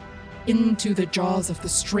 into the jaws of the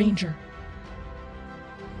stranger.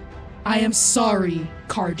 I am sorry,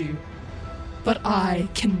 Cardew, but I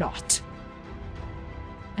cannot.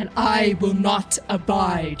 And I will not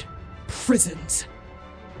abide prisons.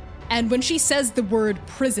 And when she says the word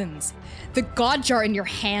prisons, the god jar in your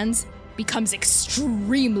hands becomes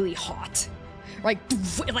extremely hot.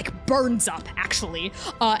 It like burns up, actually.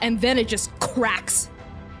 And then it just cracks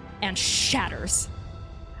and shatters.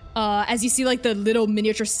 As you see like the little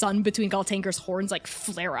miniature sun between Galtanger's horns like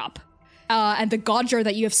flare up. And the god jar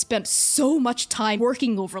that you have spent so much time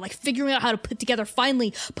working over, like figuring out how to put together,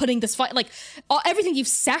 finally putting this fight, like everything you've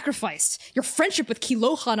sacrificed, your friendship with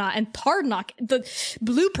Kilohana and Tarnak, the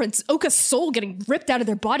blueprints, Oka's soul getting ripped out of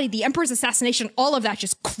their body, the Emperor's assassination, all of that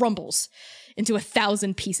just crumbles into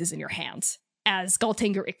 1,000 pieces in your hands as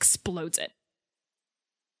Galtanger explodes it.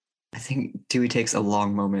 I think Dewey takes a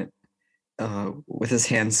long moment with his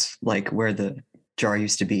hands like where the jar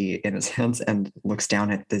used to be in his hands and looks down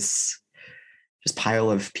at this just pile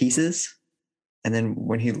of pieces. And then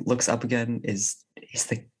when he looks up again, is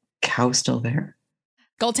the cow still there?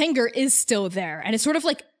 Galtanger is still there, and it's sort of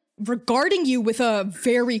like regarding you with a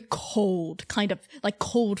very cold, kind of like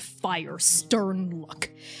cold fire, stern look.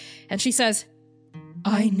 And she says,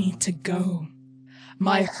 I need to go.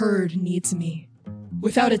 My herd needs me.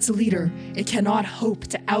 Without its leader, it cannot hope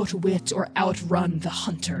to outwit or outrun the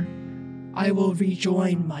hunter. I will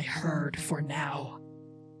rejoin my herd for now.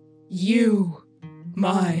 You,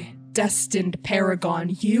 my destined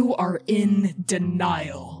paragon, you are in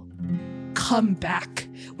denial. Come back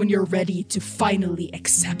when you're ready to finally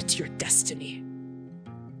accept your destiny.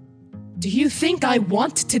 Do you think I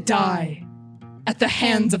want to die at the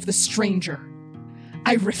hands of the stranger?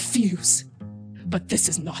 I refuse, but this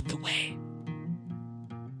is not the way.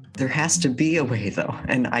 There has to be a way, though,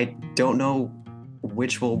 and I don't know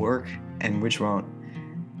which will work and which won't,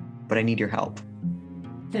 but I need your help.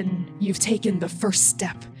 Then you've taken the first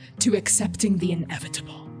step to accepting the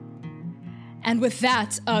inevitable. And with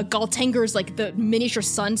that, Galtanger's, like, the miniature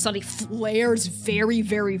sun suddenly flares very,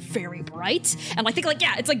 very, very bright. And I think, like,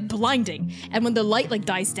 yeah, it's, like, blinding. And when the light, like,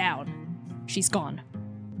 dies down, she's gone.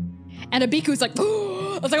 And Abiku's like,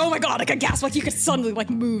 I was like, oh my god, like, a gasp, like, you could suddenly,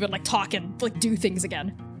 like, move and, like, talk and, like, do things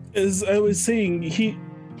again. As I was saying, did you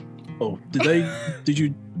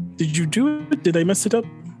do it? Did I mess it up?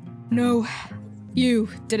 No, you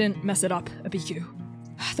didn't mess it up, Abiku.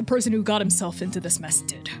 The person who got himself into this mess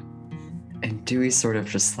did. And Dewey sort of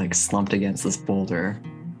just like slumped against this boulder.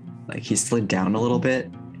 Like he slid down a little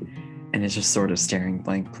bit and is just sort of staring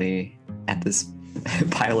blankly at this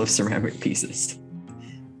pile of ceramic pieces.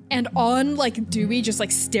 And on like Dewey just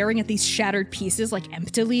like staring at these shattered pieces like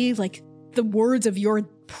emptily, like the words of your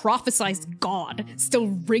prophesized god still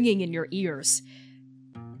ringing in your ears.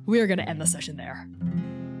 We're gonna end the session there.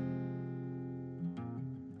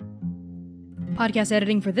 Podcast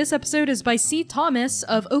editing for this episode is by C. Thomas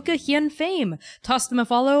of Oka Hien fame. Toss them a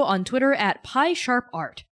follow on Twitter at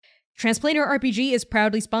PieSharpArt. Transplanar RPG is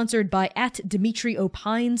proudly sponsored by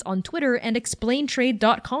 @DimitriOpines on Twitter and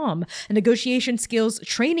ExplainTrade.com, a negotiation skills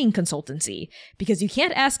training consultancy, because you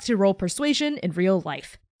can't ask to roll persuasion in real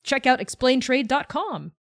life. Check out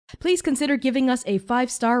ExplainTrade.com. Please consider giving us a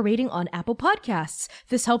 5-star rating on Apple Podcasts.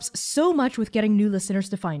 This helps so much with getting new listeners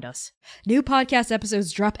to find us. New podcast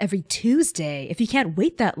episodes drop every Tuesday. If you can't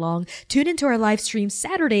wait that long, tune into our live stream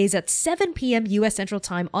Saturdays at 7 p.m. US Central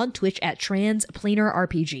Time on Twitch at Transplanar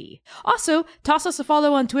RPG. Also, toss us a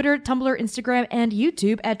follow on Twitter, Tumblr, Instagram, and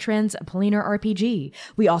YouTube at Transplanar RPG.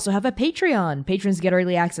 We also have a Patreon. Patrons get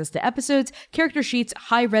early access to episodes, character sheets,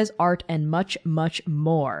 high-res art, and much, much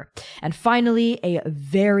more. And finally, a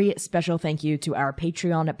very special thank you to our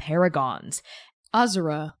Patreon paragons: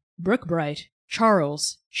 Azura, Brookbright,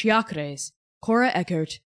 Charles, Chiacres, Cora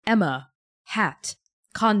Eckert, Emma, Hat,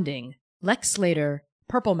 Conding, Lex Slater,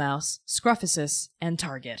 Purple Mouse, Scruffusus, and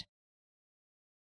Target.